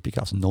Umgebung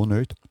also noch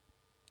nicht.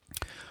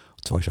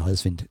 Und zwar ist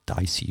alles, wenn die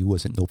ICU,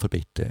 also die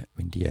Notfallbetten,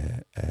 wenn die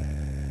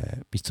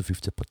bis zu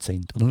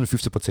 15% oder nur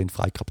 15%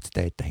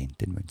 Freikapazitäten haben,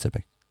 dann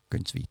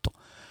gehen sie weiter.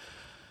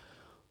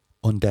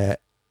 Und haben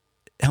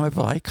wir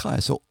überlegt,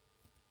 also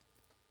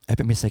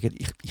eben, wir sagen,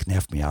 ich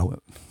nerv mich auch.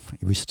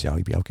 Ihr wisst ja auch,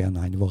 ich bin auch gerne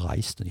einer, der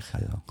reist. Und ich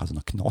habe also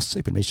noch genossen.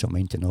 Ich bin im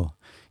Moment ja noch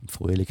im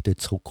Frühling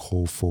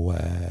zurückgekommen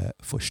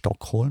von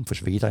Stockholm, von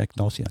Schweden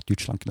genossen, ich habe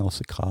Deutschland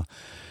genossen.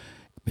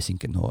 Wir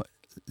sind noch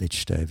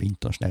letzten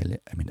Winter schnell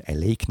in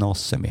L.A.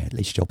 genossen. Wir waren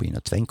letztes Jahr in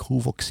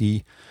Vancouver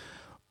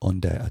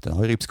und an der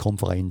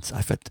Neuribs-Konferenz.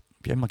 Ich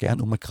bin immer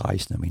gerne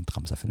umgereist. Im Winter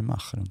kann man es einfach nicht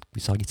machen. Und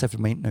ich sage jetzt einfach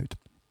im Moment nicht.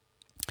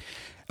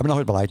 Aber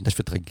nachher überlegt, das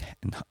ist für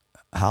ein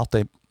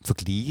harter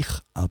Vergleich,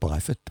 aber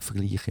einfach der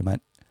Vergleich. Ich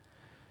meine,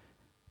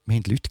 wir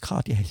haben Leute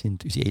gehabt, die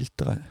sind unsere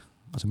Eltern,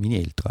 also meine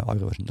Eltern,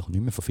 eure wahrscheinlich noch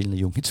nicht mehr, von vielen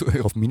jungen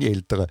Zuhörern, aber meine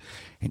Eltern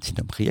sind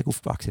am Krieg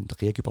aufgewachsen, haben den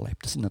Krieg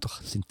überlebt. Das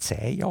sind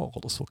 10 Jahre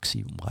oder so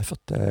gewesen, wo man einfach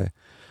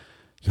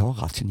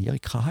Rationierung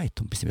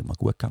hatte und bis es mir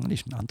gut gegangen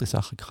ist und andere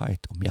Sachen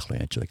hatte. Und wir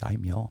lernen schon wegen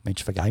einem Jahr.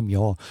 Menschen wegen einem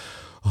Jahr,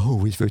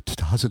 oh, ich will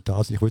das und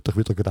das, ich will doch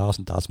wieder das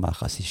und das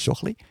machen. Es ist schon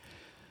ein bisschen,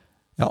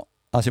 ja,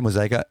 also ich muss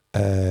sagen,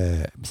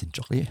 wir sind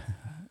schon ein bisschen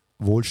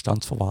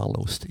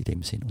wohlstandsverwahrlost in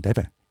dem Sinn. Und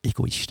eben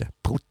Egoisten,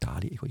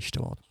 brutale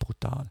Egoisten geworden,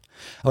 brutal.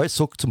 Aber jetzt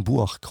zurück zum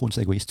Buch, Kunst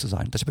Egoist zu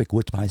sein. Das ist aber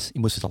gut, ich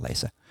muss wieder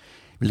lesen.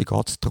 Weil da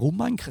geht es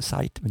darum, eigentlich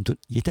sagt, wenn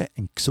jeder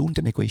ein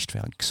gesunder Egoist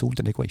wäre, ein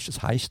gesunder Egoist,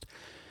 das heisst,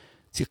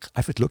 sich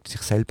einfach schaut, dass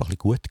sich selber ein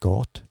bisschen gut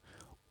geht,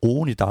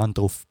 ohne dann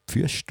darauf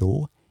zu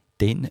stehen,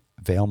 dann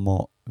wäre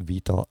man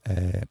wieder,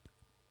 dann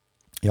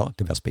wäre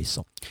es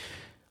besser.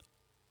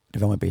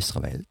 Dann wäre man eine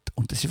bessere Welt.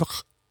 Und das ist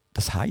einfach,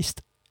 das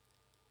heisst,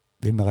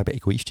 wenn man eben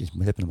Egoist ist,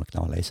 muss man eben noch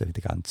genau lesen, wie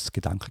der ganze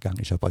Gedankengang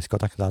ist. Aber es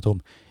geht auch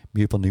darum,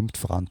 man übernimmt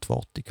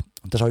Verantwortung.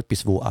 Und das ist auch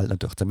etwas, wo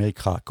natürlich in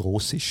Amerika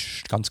gross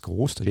ist, ganz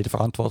gross. Da ist jede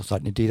Verantwortung,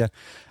 sagt nicht jeder.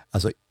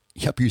 Also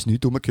ich habe bei uns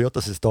nicht gehört,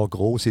 dass es da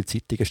grosse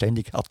Zeitungen,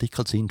 ständig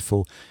Artikel sind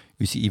von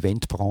unserer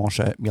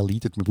Eventbranche. Wir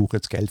leiden, wir brauchen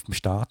jetzt Geld vom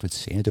Staat, weil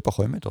sie es nicht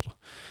bekommen. Oder?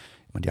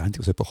 Ich meine, die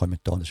Einzigen, die es bekommen,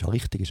 das ist auch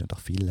richtig, ist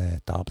natürlich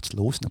viele die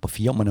Arbeitslosen. Aber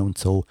Firmen und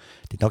so,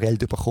 die haben auch Geld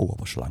bekommen,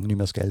 aber schon lange nicht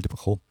mehr das Geld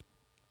bekommen.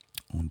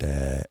 Und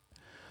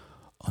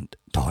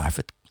da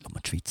einfach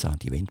die Schweiz an,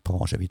 die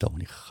Eventbranche wieder, wo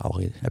ich auch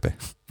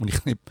wo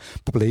ich nicht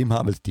Probleme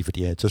habe, weil die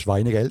verdienen so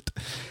Schweinegeld.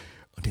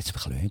 Und jetzt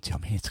lernen sie, wir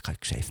haben jetzt kein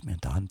Geschäft mehr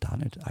und da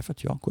nicht. Einfach,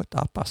 ja, gut,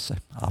 anpassen.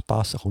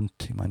 Anpassen kommt,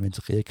 ich meine, wenn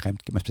es Krieg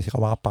kommt, muss man sich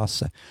auch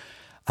anpassen.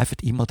 Einfach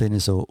immer dann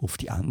so auf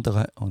die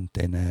anderen und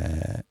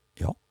dann,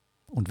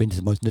 und wenn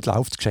es mal nicht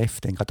läuft, das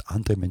Geschäft, dann gerade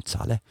andere müssen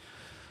zahlen.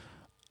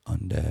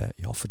 Und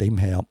von dem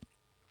her,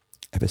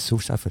 eben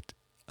sonst einfach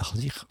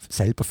sich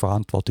selber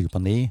Verantwortung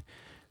übernehmen,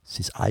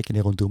 sein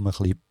eigenes rundum ein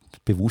bisschen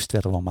bewusst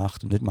werden, was man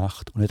macht und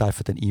nicht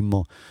einfach dann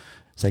immer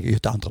sagen, ja,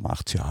 der andere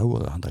macht es ja auch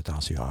oder der andere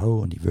das ja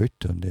auch und ich will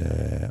und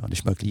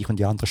ist mir gleich, wenn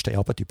die anderen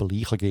sterben, über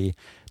Leichen gehen,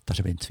 das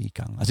ist eben zu weit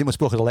gegangen. Also ich muss das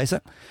Buch wieder lesen.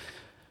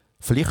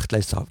 Vielleicht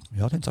lesen es auch,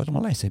 ja, dann sollt ihr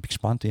mal lesen. Ich bin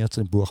gespannt, wie ihr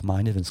zu dem Buch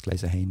meint, wenn ihr es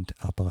gelesen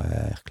habt,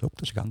 aber ich glaube,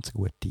 das ist eine ganz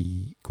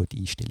gute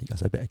Einstellung.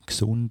 Also eben ein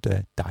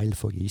gesunder Teil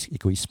von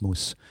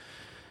Egoismus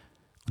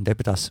und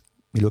eben das,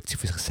 man schaut sich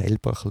für sich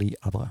selber ein bisschen,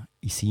 aber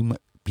in seinem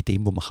bei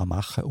dem, was man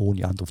machen kann,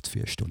 ohne andere auf die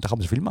Füße stehen. Und da kann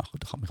man so viel machen.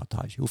 Da kann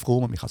man die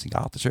aufräumen, man kann seinen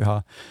Garten schön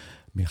haben,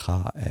 man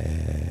kann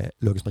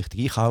schauen, dass man richtig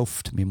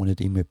einkauft, man muss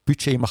nicht immer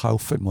Budget immer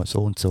kaufen, man muss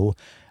so und so.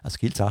 Also es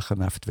gibt Sachen, die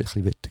man einfach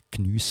wirklich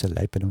geniessen,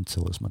 leben und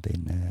so, dass man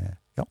dann,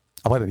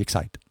 Aber eben, wie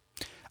gesagt,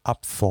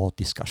 up for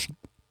discussion.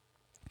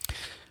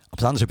 Aber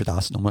das andere ist eben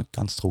das, nochmal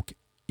ganz zurück,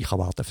 ich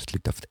erwarte, dass die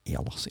Leute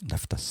ehrlich sind und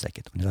einfach das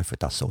sagen und nicht einfach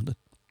das so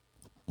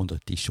unter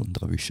den Tisch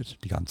unterwischen,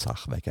 die ganze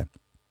Sache wegen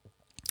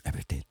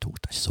eben der Tod.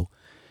 Das ist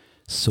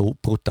so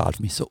brutal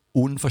für mich, so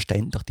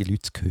unverständlich, die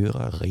Leute zu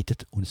hören, reden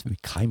und es wird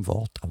mit keinem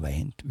Wort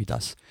erwähnt, wie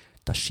das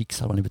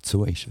Schicksal, das nicht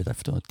so ist, wird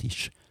einfach unter den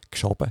Tisch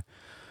geschoben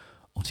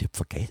und sie hat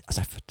vergessen,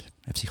 also einfach,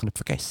 ich habe sicher nicht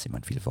vergessen, ich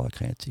meine, viele vorher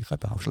kennen sicher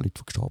auch schon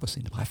Leute, die gestorben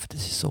sind, aber einfach,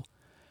 das ist so,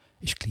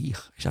 ist gleich,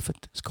 ist einfach,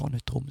 es geht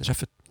nicht darum, das ist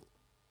einfach,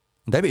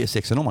 und eben, ich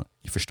sage es ja nochmal,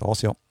 ich verstehe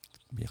es ja,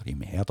 ich bin ein bisschen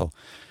mehr da,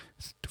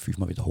 das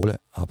 5-mal wiederholen,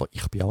 aber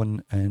ich bin auch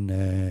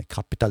ein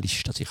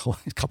Kapitalist, also ich habe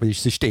ein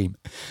kapitalistisches System.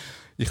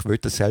 Ich will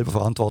das selber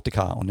Verantwortung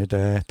haben und nicht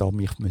da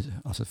mich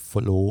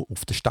verloren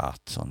auf den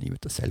Staat, sondern ich will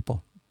das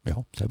selber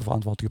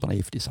Verantwortung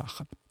übernehmen für die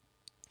Sachen.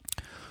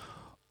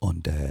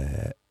 Und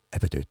eben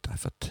dort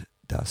einfach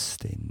das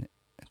dann,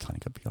 jetzt habe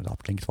ich gerade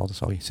abgelenkt worden,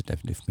 sorry, ich sollte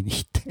auf meine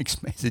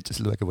Text-Messages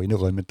schauen, die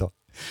reinräumen da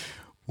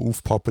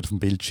aufpoppen auf dem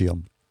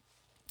Bildschirm.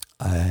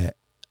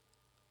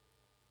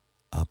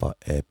 Aber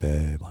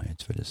eben, was ich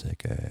jetzt will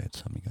sagen,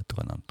 jetzt habe ich gerade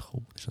durcheinander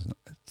gekommen, das ist ein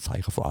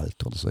Zeichen von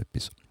Alter oder so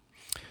etwas.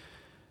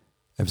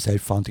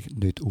 Selbstverantwortung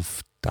nicht auf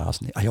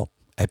das nicht.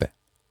 Eben.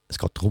 Es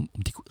geht darum,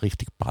 um die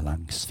richtige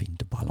Balance zu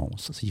finden.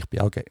 Balance. Also ich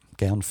bin auch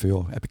gern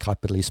für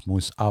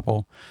Kapitalismus,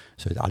 aber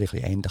es sollte alle ein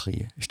bisschen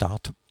ähnliche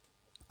Staat,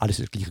 alle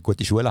sollten gleich eine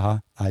gute Schule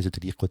haben, alle sollten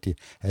gleich gute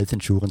Health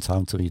Insurance haben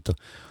und so weiter.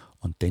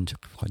 Und dann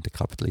könnte der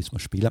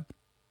Kapitalismus spielen.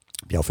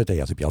 Ich bin auch für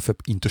den, also ich bin auch für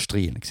die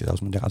Industrie. Ich sehe,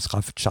 dass man das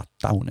kann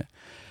shutdownen.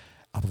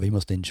 Aber wenn man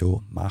es dann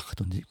schon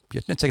macht, und ich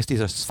würde nicht sagen, dass die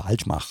das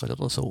falsch machen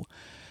oder so,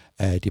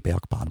 die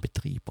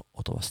Bergbahnbetreiber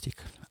oder was die.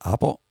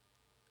 Aber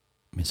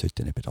wir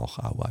sollten eben doch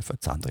auch einfach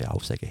das andere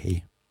auch sagen,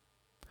 hey,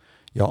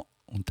 ja,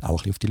 und auch ein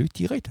bisschen auf die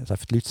Leute einreden. Also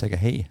einfach die Leute sagen,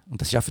 hey,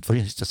 und das ist einfach,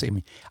 ist das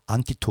eben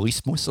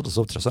Antitourismus oder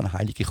so, das ist so ein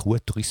heilige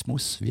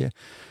Kuh-Tourismus,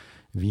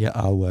 wie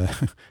auch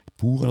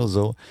Bauern oder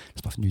so,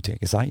 das man nichts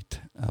dagegen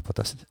sagt. Aber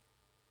das,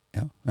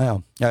 ja.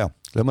 Lassen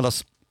wir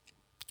das.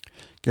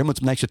 Gehen wir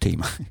zum nächsten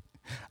Thema.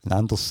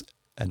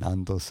 Ein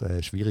anderes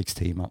schwieriges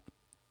Thema.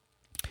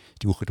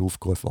 Die Woche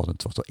aufgerufen worden,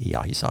 und zwar so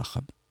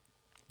AI-Sachen.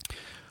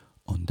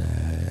 Und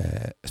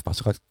es passt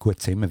sogar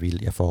gut zusammen,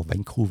 weil ich vor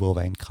Vancouver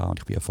erwähnt habe, und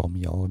ich bin ja vor einem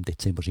Jahr im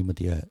Dezember immer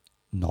die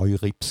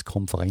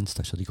NeurIPS-Konferenz,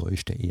 das ist ja die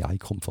grösste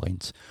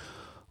AI-Konferenz.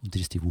 Und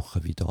das ist die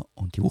Woche wieder.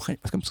 Und die Woche,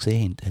 was wir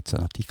gesehen haben, hat es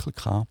einen Artikel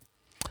gehabt.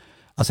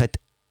 Also es hat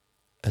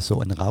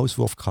so einen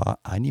Rauswurf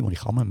gehabt, eine, wo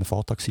ich auch mal im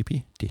Vortrag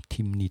war, die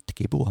Timnit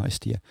Gebur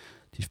heisst die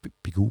ist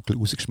bei Google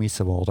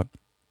rausgeschmissen worden.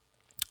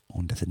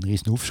 Und es hat einen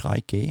riesen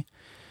Aufschrei gegeben.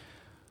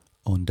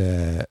 Und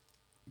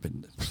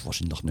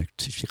wahrscheinlich nicht,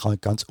 sie ist sicher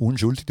ganz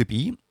unschuldig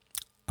dabei,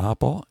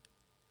 aber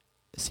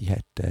sie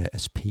hat ein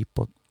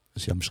Paper,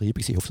 sie am Schreiben,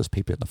 ich hoffe, das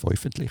Paper wird noch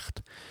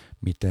veröffentlicht,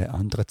 mit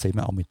anderen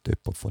zusammen, auch mit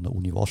jemandem von der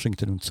Uni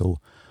Washington und so,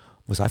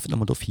 wo es einfach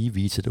nochmal darauf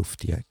hinweisen, auf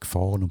die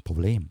Gefahren und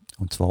Probleme.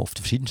 Und zwar auf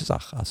die verschiedensten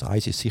Sachen. Also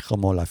eins ist sicher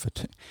mal einfach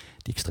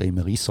die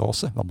extremen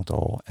Ressourcen, wenn man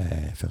da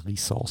für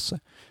Ressourcen,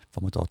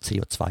 wenn man da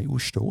CO2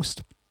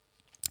 ausstößt.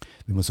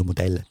 Wenn man so ein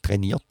Modell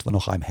trainiert, das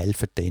nachher einem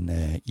helfen,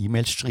 den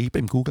E-Mails zu schreiben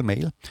im Google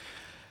Mail.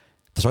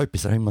 Das ist auch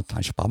etwas, das habe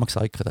ich schon ein paar Mal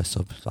gesagt, das ist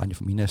so eine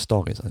von meinen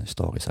Stories. Eine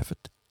Story ist einfach,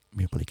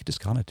 wir überlegen das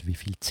gar nicht, wie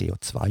viel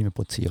CO2 wir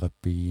produzieren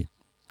bei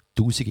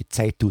Tausende,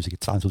 Zehntausende,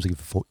 20.000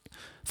 von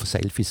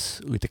Selfies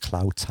in der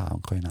Cloud zu haben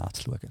und können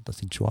anzuschauen. Das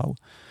sind schon auch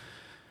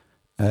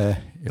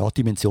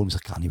Dimensionen, die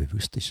sich gar nicht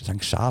bewusst ist. Es ist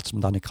eigentlich schade, dass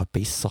man da nicht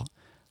besser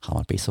kann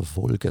man besser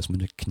verfolgen, dass man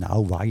nicht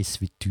genau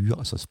weiß, wie teuer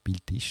also das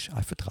Bild ist.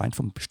 Einfach rein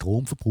vom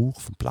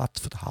Stromverbrauch, vom Platz,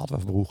 vom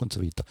Hardwareverbrauch und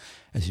so weiter.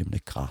 Es ist eben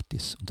nicht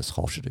gratis und das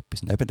kostet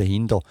etwas. Und eben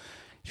dahinter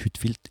ist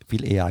heute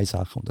viel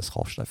AI-Sachen und das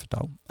kostet einfach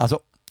auch.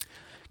 Also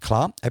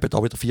klar, eben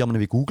da wieder Firmen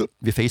wie Google,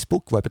 wie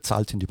Facebook, die eben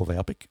bezahlt sind über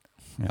Werbung,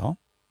 ja,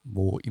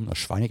 wo immer noch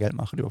Schweinegeld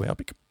machen über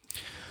Werbung,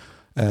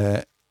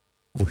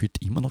 wo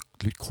heute immer noch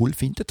die Leute cool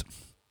finden.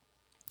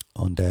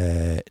 Und die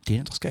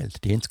haben das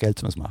Geld, um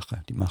das zu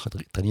machen. Die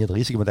trainieren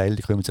riesige Modelle,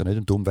 die kümmern sich nicht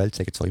um die Umwelt,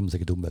 sagen zwar immer, sie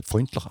sind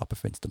umweltfreundlich, aber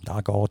wenn es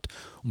da geht,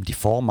 um die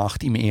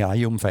Vormacht im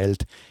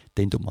AI-Umfeld,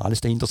 dann tut man alles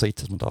dahinter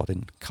setzen, dass man da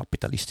dann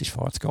kapitalistisch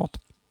vorwärts geht.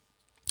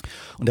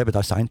 Und eben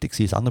das ist das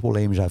Einzige. Das andere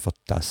Problem ist einfach,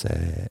 dass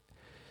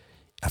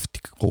einfach die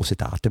große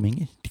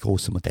Datenmenge, die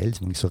großen Modelle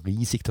sind so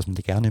riesig, dass man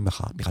die gerne nicht mehr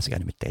kann. Man kann sie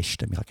gerne mit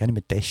testen. Man kann gerne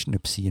mit testen,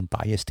 ob sie einen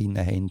Bias drin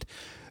haben,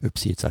 ob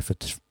sie jetzt einfach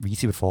das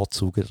Weise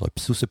bevorzugen oder ob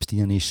es sonst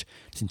drin ist.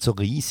 Die sind so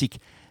riesig,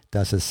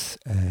 dass es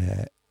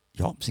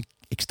sind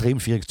extrem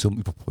schwierig zu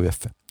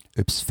überprüfen,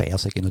 ob es fair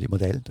sind oder die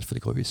Modelle, das ist für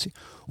die Größe.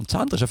 Und das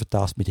andere ist einfach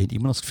das, wir haben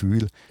immer noch das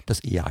Gefühl,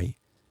 dass AI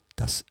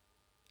das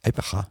eben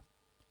kann.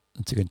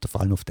 Und sie gehen vor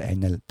allem auf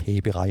den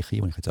NLP-Bereich ein,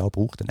 den ich jetzt auch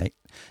brauche, den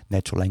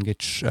Natural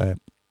Language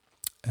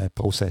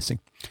Processing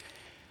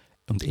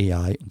und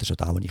AI. Und das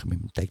ist auch, was ich in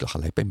meinem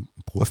täglichen Leben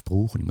im Beruf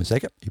brauche. Und ich muss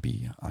sagen, ich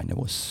bin einer,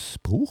 der es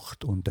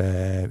braucht. Und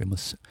wenn man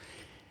es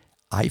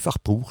einfach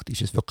braucht,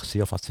 ist es wirklich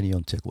sehr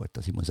faszinierend und sehr gut.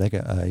 Also ich muss sagen,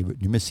 ich würde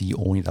nicht mehr sein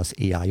ohne das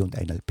AI und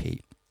NLP.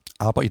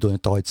 Aber ich tue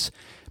nicht da jetzt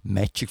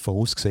Magic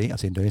vorausgesehen.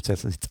 Also ich will nicht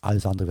sagen, dass jetzt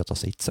alles andere wird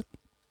ersetzen.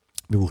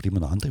 Wir brauchen immer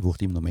noch andere, wir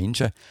brauchen immer noch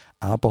Menschen.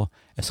 Aber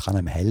es kann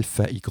einem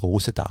helfen, in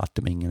grossen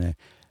Datenmengen ein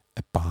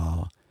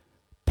paar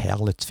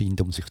Perlen zu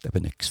finden, um sich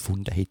eben nicht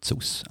gefunden hat.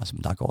 Also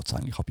da geht es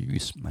eigentlich auch bei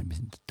uns. Ich meine, wir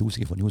sind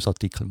Tausende von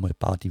Newsartikeln, mal ein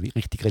paar, die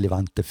richtig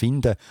relevanten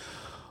finden.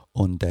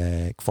 Und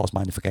die Gefahr, dass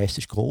man einen vergisst,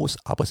 ist groß,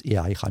 aber das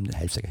AI kann mir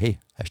helfen, sagen, hey,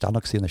 hast du da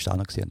noch gesehen, hast du da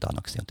noch gesehen, da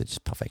noch gesehen, und das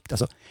ist perfekt.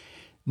 Also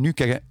nichts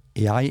gegen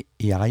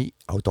AI,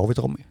 auch da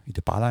wiederum in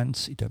der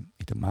Balance, in der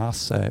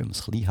Masse, wenn man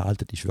es klein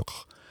halten, ist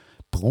wirklich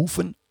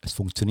berufen, es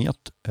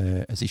funktioniert,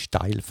 es ist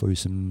Teil von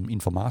unserem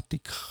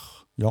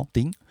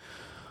Informatik-Ding.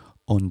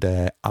 Und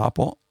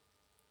aber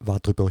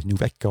was darüber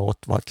hinweggeht,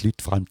 was die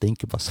Leute vor allem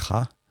denken, was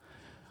kann,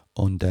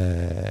 und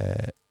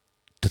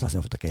dass sie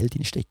einfach da Geld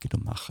reinstecken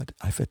und machen.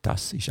 Einfach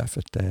das ist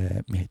einfach, das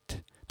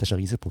ist ein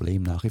riesiges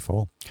Problem nach wie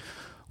vor.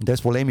 Und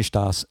das Problem ist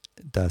das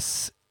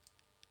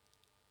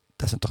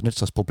natürlich nicht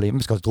so das Problem.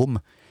 Es geht darum,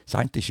 das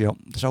eine ist ja,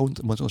 das ist auch,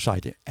 muss man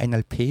unterscheiden,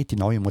 NLP, die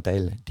neuen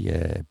Modelle, die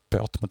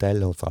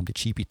BERT-Modelle oder vor allem die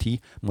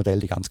GPT-Modelle,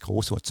 die ganz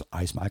grossen, die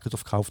eins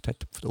Microsoft gekauft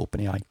hat, von der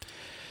OpenAI,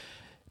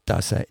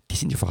 die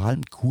sind ja vor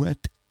allem gut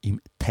im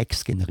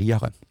Text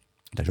generieren.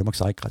 Da habe ich schon mal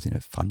gesagt,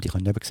 vor allem die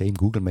können eben sehen im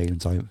Google Mail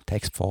und so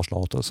Text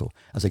vorschlagen oder so.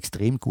 Also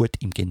extrem gut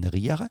im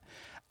Generieren,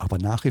 aber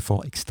nach wie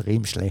vor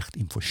extrem schlecht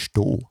im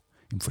Verstehen,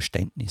 im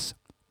Verständnis.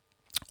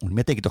 Und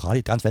wir denken doch alle,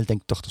 die ganze Welt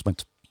denkt doch, dass man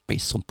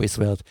besser und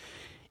besser wird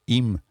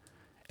im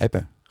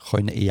eben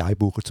können AI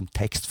brauchen zum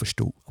Text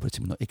verstehen. Aber jetzt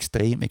sind wir noch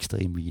extrem,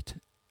 extrem weit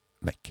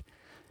weg.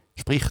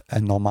 Sprich,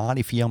 eine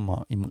normale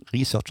Firma im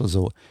Research oder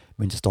so,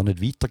 wenn es da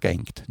nicht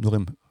weitergeht, nur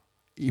im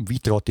im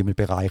Weiteren im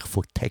Bereich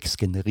von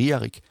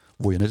Textgenerierung,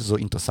 wo ja nicht so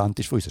interessant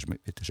ist für uns. Das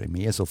ist ja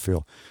mehr so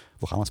für,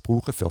 wo kann man es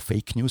brauchen, für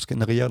Fake News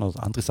generieren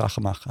oder andere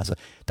Sachen machen. Also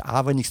der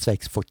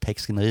Anwendungszweck von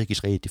Textgenerierung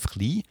ist relativ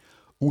klein,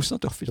 außer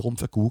natürlich wiederum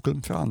für Google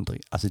und für andere.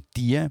 Also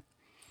die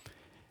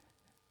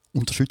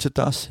unterstützen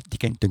das, die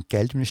gehen dann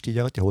Geld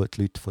investieren, die holen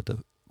die Leute von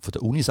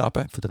der Unis ab,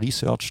 von der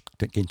Research,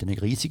 die gehen dann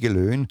riesige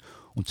Löhne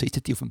und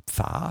setzen die auf einen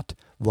Pfad,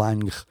 wo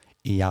eigentlich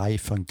AI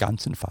für einen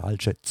ganz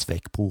falschen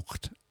Zweck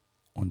braucht.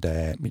 Und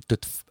mit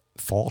dort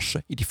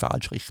forschen in die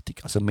falsche Richtung.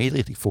 Also mehr die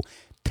Richtung von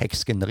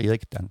Textgenerierung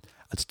dann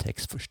als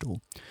Text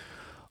verstehen.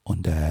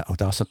 Und auch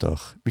das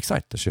natürlich, wie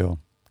gesagt, das ist ja,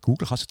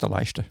 Google kann sich da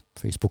leisten,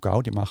 Facebook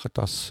auch, die machen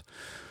das.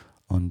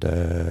 Und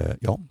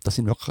ja, das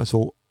sind wirklich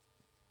so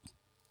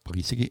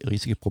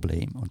riesige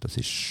Probleme. Und das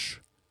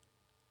ist,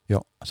 ja,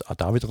 also auch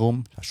da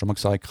wiederum, das hast du schon mal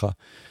gesagt,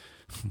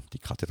 die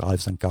Kathedrale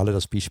von St. Gallen,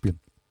 das Beispiel.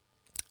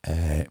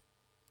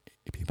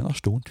 Ich bin immer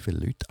erstaunt, wie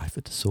viele Leute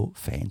einfach so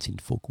Fans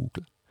sind von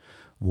Google.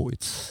 Wo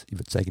jetzt, ich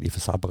würde sagen, die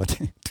versabbern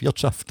die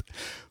Wirtschaft,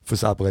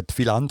 versabbern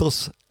viel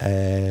anderes,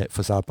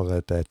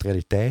 versabbern die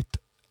Realität,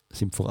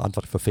 sind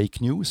verantwortlich für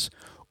Fake News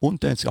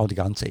und dann auch die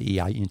ganzen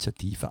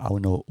AI-Initiativen auch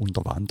noch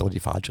unterwandern und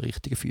die falsche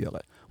Richtung führen.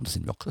 Und das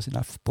sind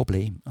einfach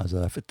Probleme. Also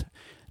einfach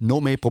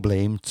noch mehr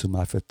Probleme, um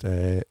einfach, sich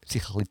ein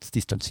bisschen zu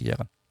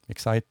distanzieren. Wie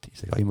gesagt, ich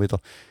sage auch immer wieder,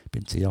 ich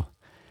bin sehr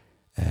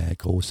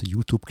grosser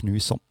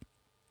YouTube-Genüsser.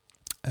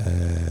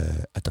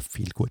 Hat da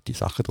viele gute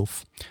Sachen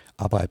drauf.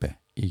 Aber eben,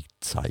 ich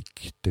zeige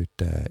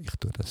dort, ich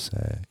tue das,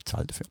 ich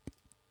zahle dafür.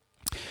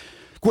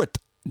 Gut,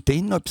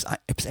 dann noch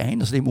etwas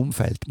anderes in dem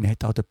Umfeld. Mir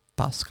hat auch der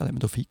Pascal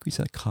darauf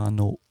hingewiesen,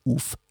 noch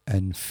auf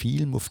einen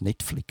Film auf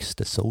Netflix,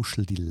 The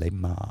Social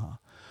Dilemma.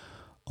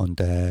 Und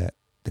dann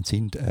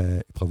sind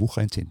über eine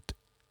Woche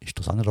ist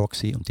das andere da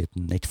gewesen und die hat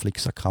einen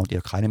Netflix-Account, ich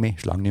habe keinen mehr,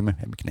 ist lange nicht mehr,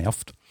 hat mich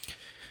genervt.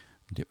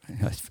 Und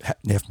das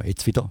nervt mich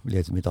jetzt wieder, weil ich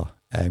jetzt wieder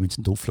mit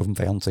dem Duft auf dem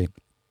Fernsehen.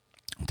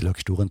 Und du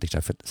schaust durch und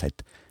es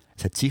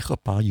hat sicher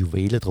ein paar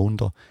Juwelen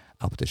drunter,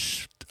 aber die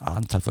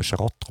Anzahl von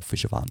Schrott drauf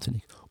ist ja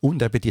wahnsinnig.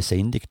 Und eben die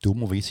Sendung,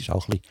 dummerweise, ist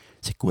auch ein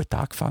bisschen gut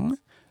angefangen,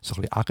 so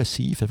ein bisschen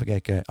aggressiv,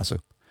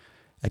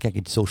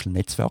 gegen die Social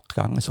Netzwerke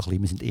gegangen, so ein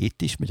bisschen, wir sind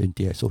ethisch, wir tun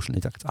die Social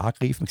Netzwerke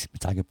angreifen, wir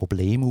zeigen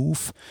Probleme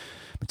auf,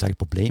 wir zeigen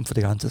Probleme von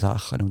den ganzen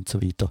Sachen und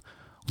so weiter.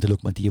 Und dann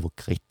schaut man die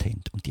geredet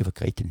haben. Und die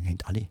geredet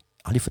haben,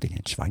 alle von denen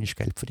haben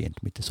Schweinegeld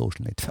verdient mit den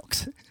Social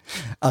Networks.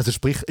 Also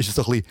sprich, ist es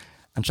so ein bisschen,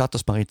 anstatt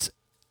dass man jetzt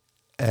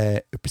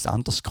etwas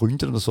anderes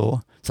gründet oder so,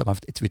 sagen wir,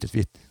 jetzt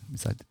wird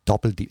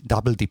Double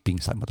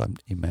Dipping, sagen wir da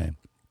in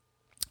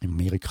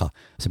Amerika,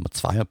 sind wir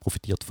zweimal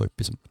profitiert von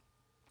etwas.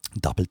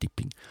 Double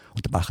Dipping.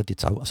 Und dann machen die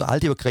jetzt auch, also all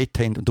die geredet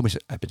haben, und du musst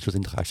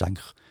schlussendlich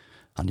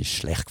habe ich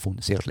schlecht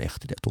gefunden, sehr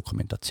schlecht in der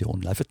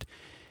Dokumentation. Die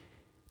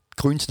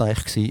Gründe waren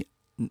recht gewesen,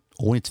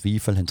 ohne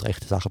Zweifel haben sie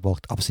rechte Sachen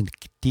gebracht, aber es sind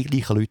die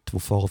gleichen Leute, die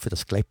vorher für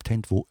das gelebt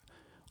haben, und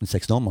ich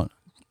sage es nochmal,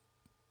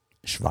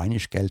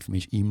 Schweinegeld für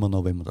mich ist immer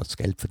noch, wenn man das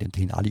Geld verdient,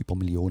 haben alle über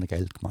Millionen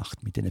Geld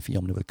gemacht mit den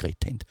Firmen, die wir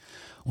geredet haben.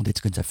 Und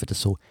jetzt gehen sie einfach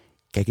so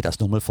gegen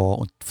das nochmal vor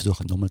und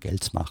versuchen nochmal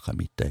Geld zu machen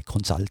mit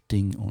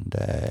Consulting und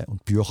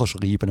Bücher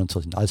schreiben und so.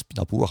 Sind alles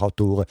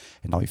Buchautoren,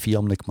 haben neue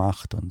Firmen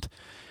gemacht und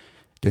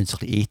tun so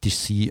ein bisschen ethisch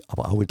sein,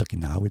 aber auch wieder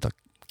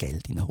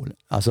Geld reinholen.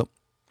 Also,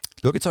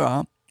 schau jetzt auch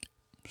an.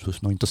 Das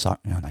ist noch interessant.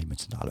 Ja, nein, ich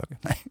muss es nicht anschauen.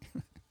 Nein.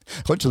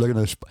 Kannst du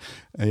schauen, ich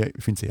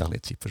finde es eher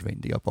eine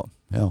Zeitverschwendung, aber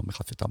ja, man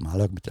kann es da mal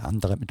anschauen mit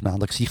einem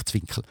anderen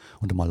Gesichtswinkel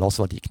und mal hören,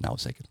 was die genau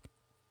sagen.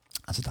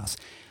 Also das.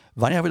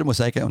 Was ich auch wieder muss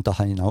sagen, und da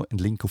habe ich noch einen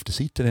Link auf der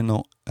Seite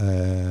noch,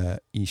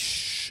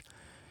 ist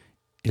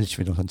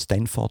wieder so ein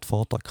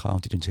Stanford-Vortrag gehabt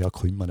und die tun sich auch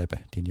kümmern.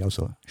 Die haben ja auch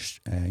so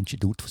ein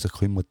Institut, das sich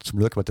kümmert, um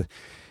zu schauen,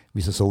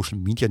 wie so Social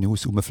Media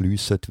News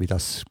rumfließen, wie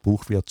das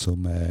gebraucht wird,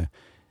 um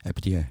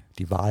eben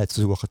die Wahlen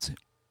zu versuchen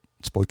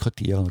zu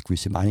boykottieren und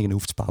gewisse Meinungen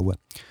aufzubauen.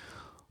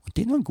 Und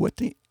die haben noch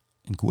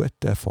einen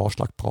guten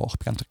Vorschlag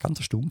gebracht. Ich war ganz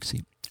erstaunt.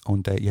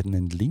 Und ich habe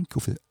einen Link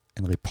auf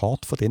einen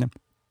Report von denen.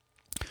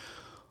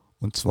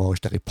 Und zwar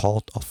ist der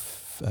Report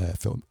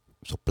für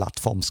so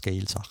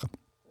Plattform-Scale-Sachen.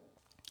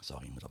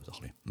 Sorry, ich muss aber so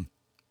ein bisschen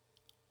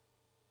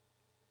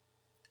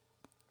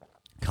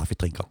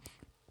Kaffeetrinker.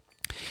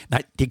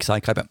 Nein, die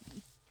gesagt haben,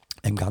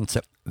 im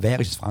Ganzen, wer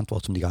ist es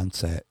verantwortlich, um die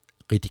ganze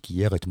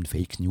Redigieren, um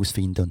Fake News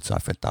finden und so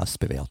einfach das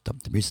bewerten.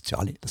 Da müssen sie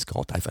alle, das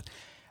geht einfach.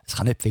 Es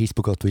kann nicht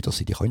Facebook oder Twitter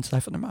sein, die können es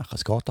einfach nicht machen.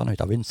 Es geht auch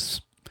nicht, auch wenn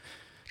es,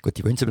 gut,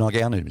 die wollen es aber noch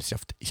gerne, es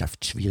ist einfach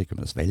schwierig, wenn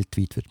man das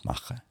weltweit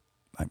machen will.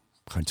 Man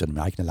könnte in einem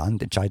eigenen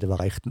Land entscheiden, was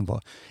recht und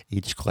was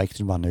ethisch korrekt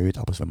ist und was nicht,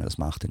 aber wenn man das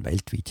macht, dann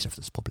weltweit ist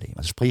das Problem.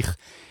 Also sprich,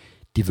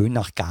 die wollen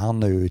auch gar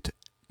nicht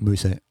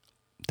müssen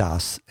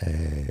das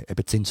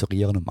eben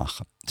zensurieren und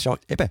machen. Das ist auch,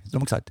 eben, wie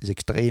gesagt, das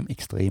ist extrem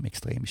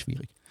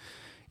schwierig.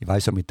 Ich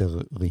weiss ja mit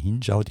der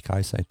Rehinschau, die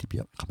geheißen hat, ich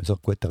kann mich so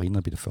gut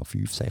erinnern, bei vor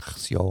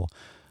 5-6 Jahren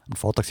am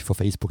Vortrag von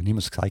Facebook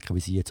niemand gesagt, wie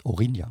sie jetzt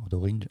Orinja, ich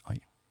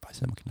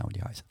weiß nicht mehr genau, wie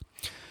die heißen.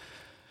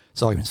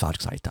 Sorry, wenn ich es falsch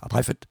gesagt habe. Aber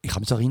einfach, ich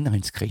kann mich so erinnern,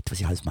 wenn es geredet, was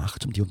sie alles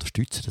macht, um die zu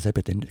unterstützen, dass es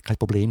eben dann kein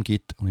Problem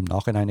gibt. Und im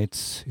Nachhinein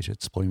ist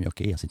jetzt das Problem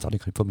okay, also sind es auch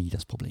nicht von mir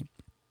das Problem.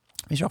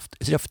 Es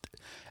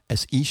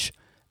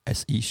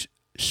ist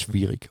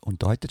schwierig.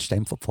 Und da hat jetzt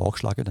Stanford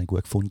vorgeschlagen, dann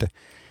gut gefunden,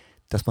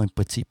 dass man im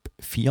Prinzip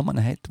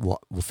Firmen hat, wo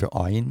für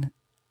einen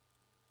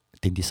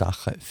dann die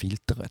Sachen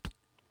filtern.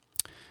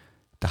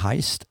 Das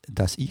heisst,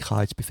 dass ich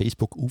jetzt bei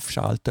Facebook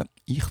aufschalten,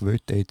 ich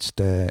möchte jetzt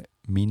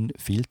meinen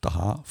Filter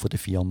haben von der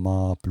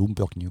Firma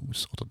Bloomberg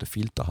News oder den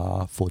Filter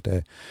haben von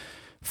der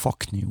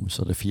Fox News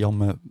oder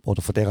Firma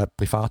oder von dieser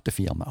privaten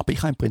Firma. Aber ich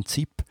habe im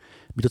Prinzip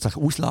wieder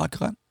Sachen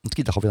auslagern und es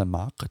gibt auch wieder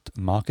einen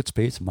Market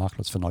Space, einen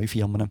Marktplatz für neue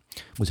Firmen,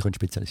 wo sie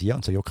spezialisieren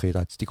und sagen, okay,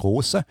 da jetzt die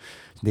Grossen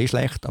sind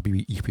schlecht, aber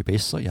ich bin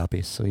besser, ich habe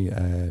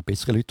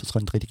bessere Leute, die es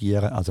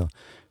redigieren können, also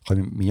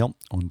kommen mit mir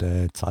und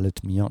zahlen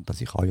mir,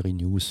 dass ich eure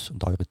News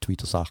und eure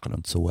Twitter-Sachen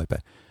und so eben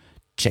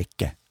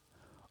checke.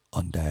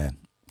 Und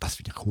das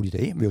finde ich eine coole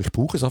Idee, würde ich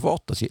brauchen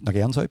sofort, das hätte noch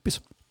gerne so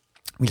etwas.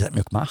 Weil das hat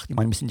mir gemacht, ich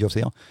meine, wir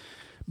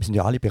sind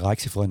ja alle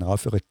bereit vorhin auch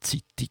für eine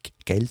Zeitung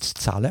Geld zu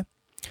zahlen.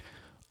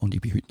 Und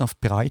ich bin heute noch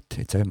bereit,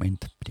 jetzt im Moment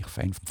bin ich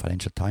Fan von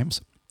Financial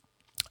Times,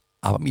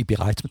 aber ich bin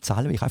bereit zu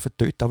zahlen, weil ich einfach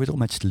dort auch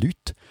wiederum jetzt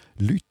Leute,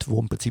 die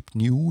im Prinzip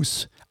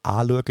News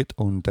anschauen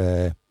und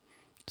sagen,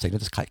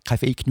 dass es keine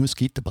Fake News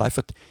gibt, aber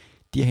einfach,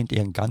 die haben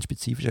ihren ganz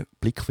spezifischen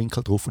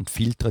Blickwinkel drauf und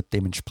filtern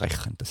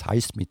dementsprechend. Das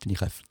heisst, wenn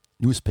ich ein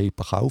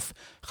Newspaper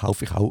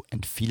kaufe ich auch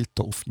einen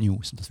Filter auf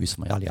News. Und das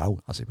wissen wir ja alle auch.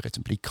 Also über jetzt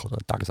einen Blick oder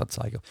einen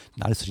Tagesanzeiger.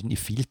 Und alles verschiedene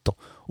Filter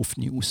auf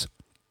News.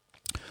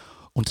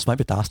 Und dass man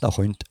eben das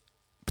auch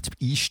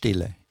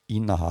einstellen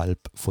innerhalb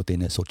von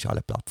diesen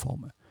sozialen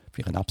Plattformen.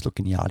 Für eine absolut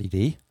geniale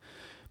Idee.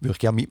 Würde ich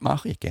gerne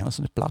mitmachen. Ich würde gerne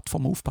so eine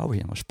Plattform aufbauen. Ich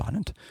finde das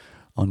spannend.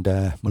 Und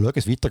mal schauen, wie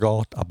es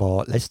weitergeht.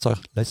 Aber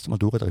lasst mal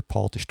durch, der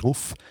Report ist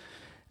drauf.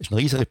 Es ist ein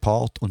riesiger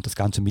Report und das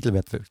ganze Mittel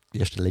wird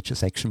erst in der letzten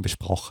Section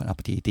besprochen.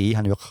 Aber die Idee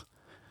habe ich auch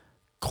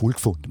cool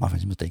gefunden. Manchmal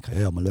muss man denken,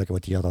 ja, mal schauen,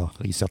 was die da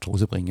Research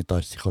rausbringen, da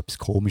ist sicher etwas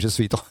Komisches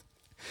wieder.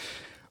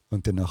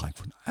 Und danach habe ich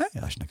gefunden,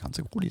 das ist eine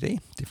ganz coole Idee.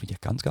 Die finde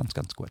ich ganz, ganz,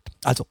 ganz gut.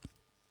 Also,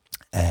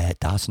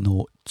 das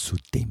noch zu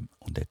dem.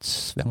 Und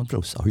jetzt werden wir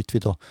bloß auch heute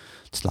wieder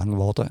zu lang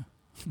geworden.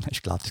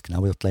 Ist klar, das ist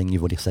genau wieder die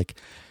Länge, wo ich sage,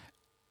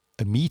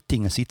 ein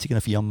Meeting, eine Sitzung in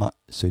einer Firma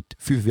sollte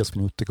 45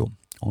 Minuten gehen.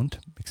 Und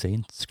wir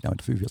sehen, es ist genau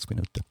 45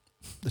 Minuten.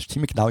 Das ist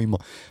ziemlich genau immer,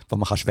 wo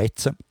man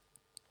schwätzen kann.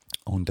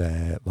 Und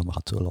wo man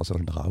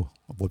zulassen kann, auch,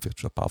 obwohl wir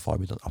schon ein paar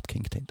Fragen wieder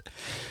abgehängt haben.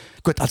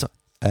 Gut, also,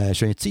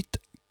 schöne Zeit.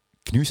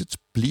 Geniessen es,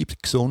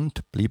 bleibt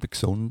gesund.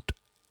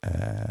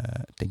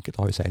 Denkt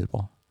an euch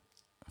selber.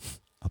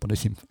 Aber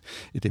nicht in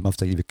dem auf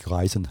der ewigen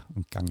Reisen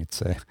und gehen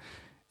jetzt,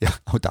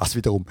 auch das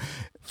wiederum.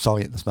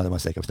 Sorry, das muss ich mal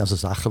sagen, aber es sind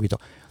so Sachen wieder.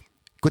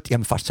 Gut, ich habe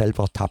mich fast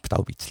selber ertappt, auch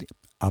ein bisschen.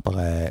 Aber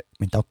wir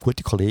haben auch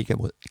gute Kollegen,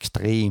 die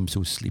extrem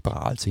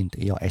liberal sind,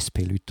 eher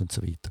SP-Leute und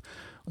so weiter.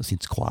 Und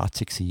sind in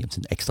Kroatien gewesen und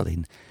sind extra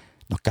dann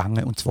noch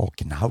gegangen, und zwar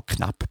genau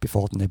knapp,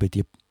 bevor dann eben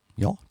die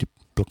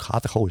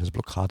Blockade kam, also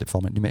Blockade,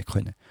 bevor wir nicht mehr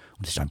können.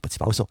 Und es ist im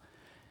Prinzip auch so,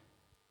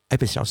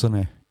 eben, es ist auch so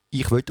eine,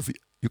 ich wollte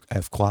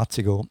auf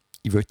Kroatien gehen,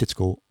 ich wollte jetzt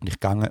gehen und ich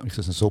gehe und ich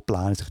so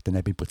planen, dass ich dann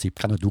eben im Prinzip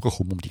keine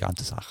durchkomme um die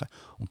ganzen Sachen.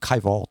 Und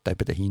kein Wort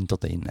eben dahinter,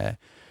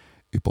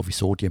 über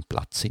wieso die im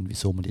Platz sind,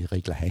 wieso man die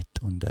Regeln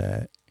hat. Und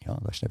das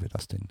ist eben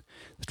das dann,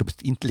 dass du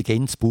die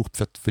Intelligenz braucht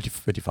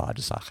für die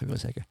falschen Sachen, würde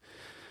ich sagen.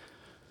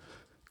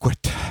 Gut,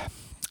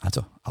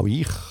 also auch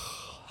ich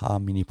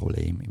habe meine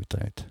Probleme im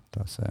Internet.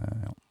 Das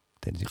habe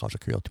ich auch schon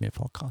gehört in meinem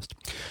Podcast.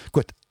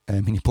 Gut,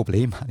 meine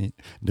Probleme habe ich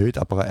nicht,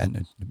 aber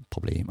ein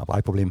Problem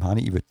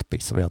habe ich will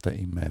besser werden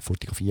im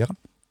Fotografieren.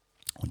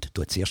 Und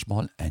tue zuerst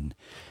mal einen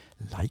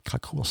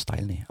Leica-Kurs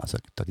teilnehmen. Also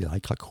da die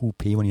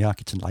Leica-QP, die ich habe,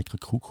 gibt es einen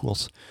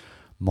Leica-Q-Kurs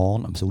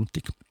morgen am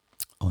Sonntag.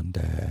 Und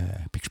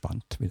bin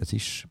gespannt, wie das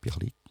ist. Bin ein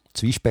bisschen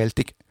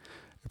zwiespältig,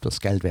 ob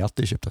das Geld wert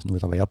ist, ob das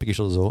nur eine Werbung ist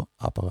oder so.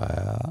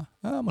 Aber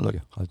mal schauen,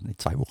 ich kann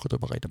nicht 2 Wochen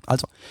darüber reden.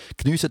 Also,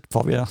 geniessen die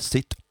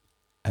Vorweihnachtszeit,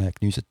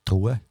 geniessen die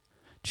Ruhe,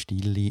 die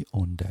Stille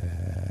und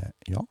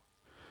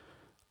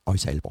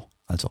euch selber.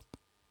 Also,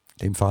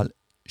 in dem Fall,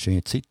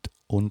 schöne Zeit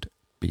und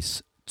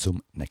bis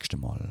zum nächsten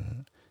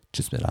Mal.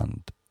 Tschüss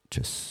miteinander.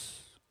 Tschüss.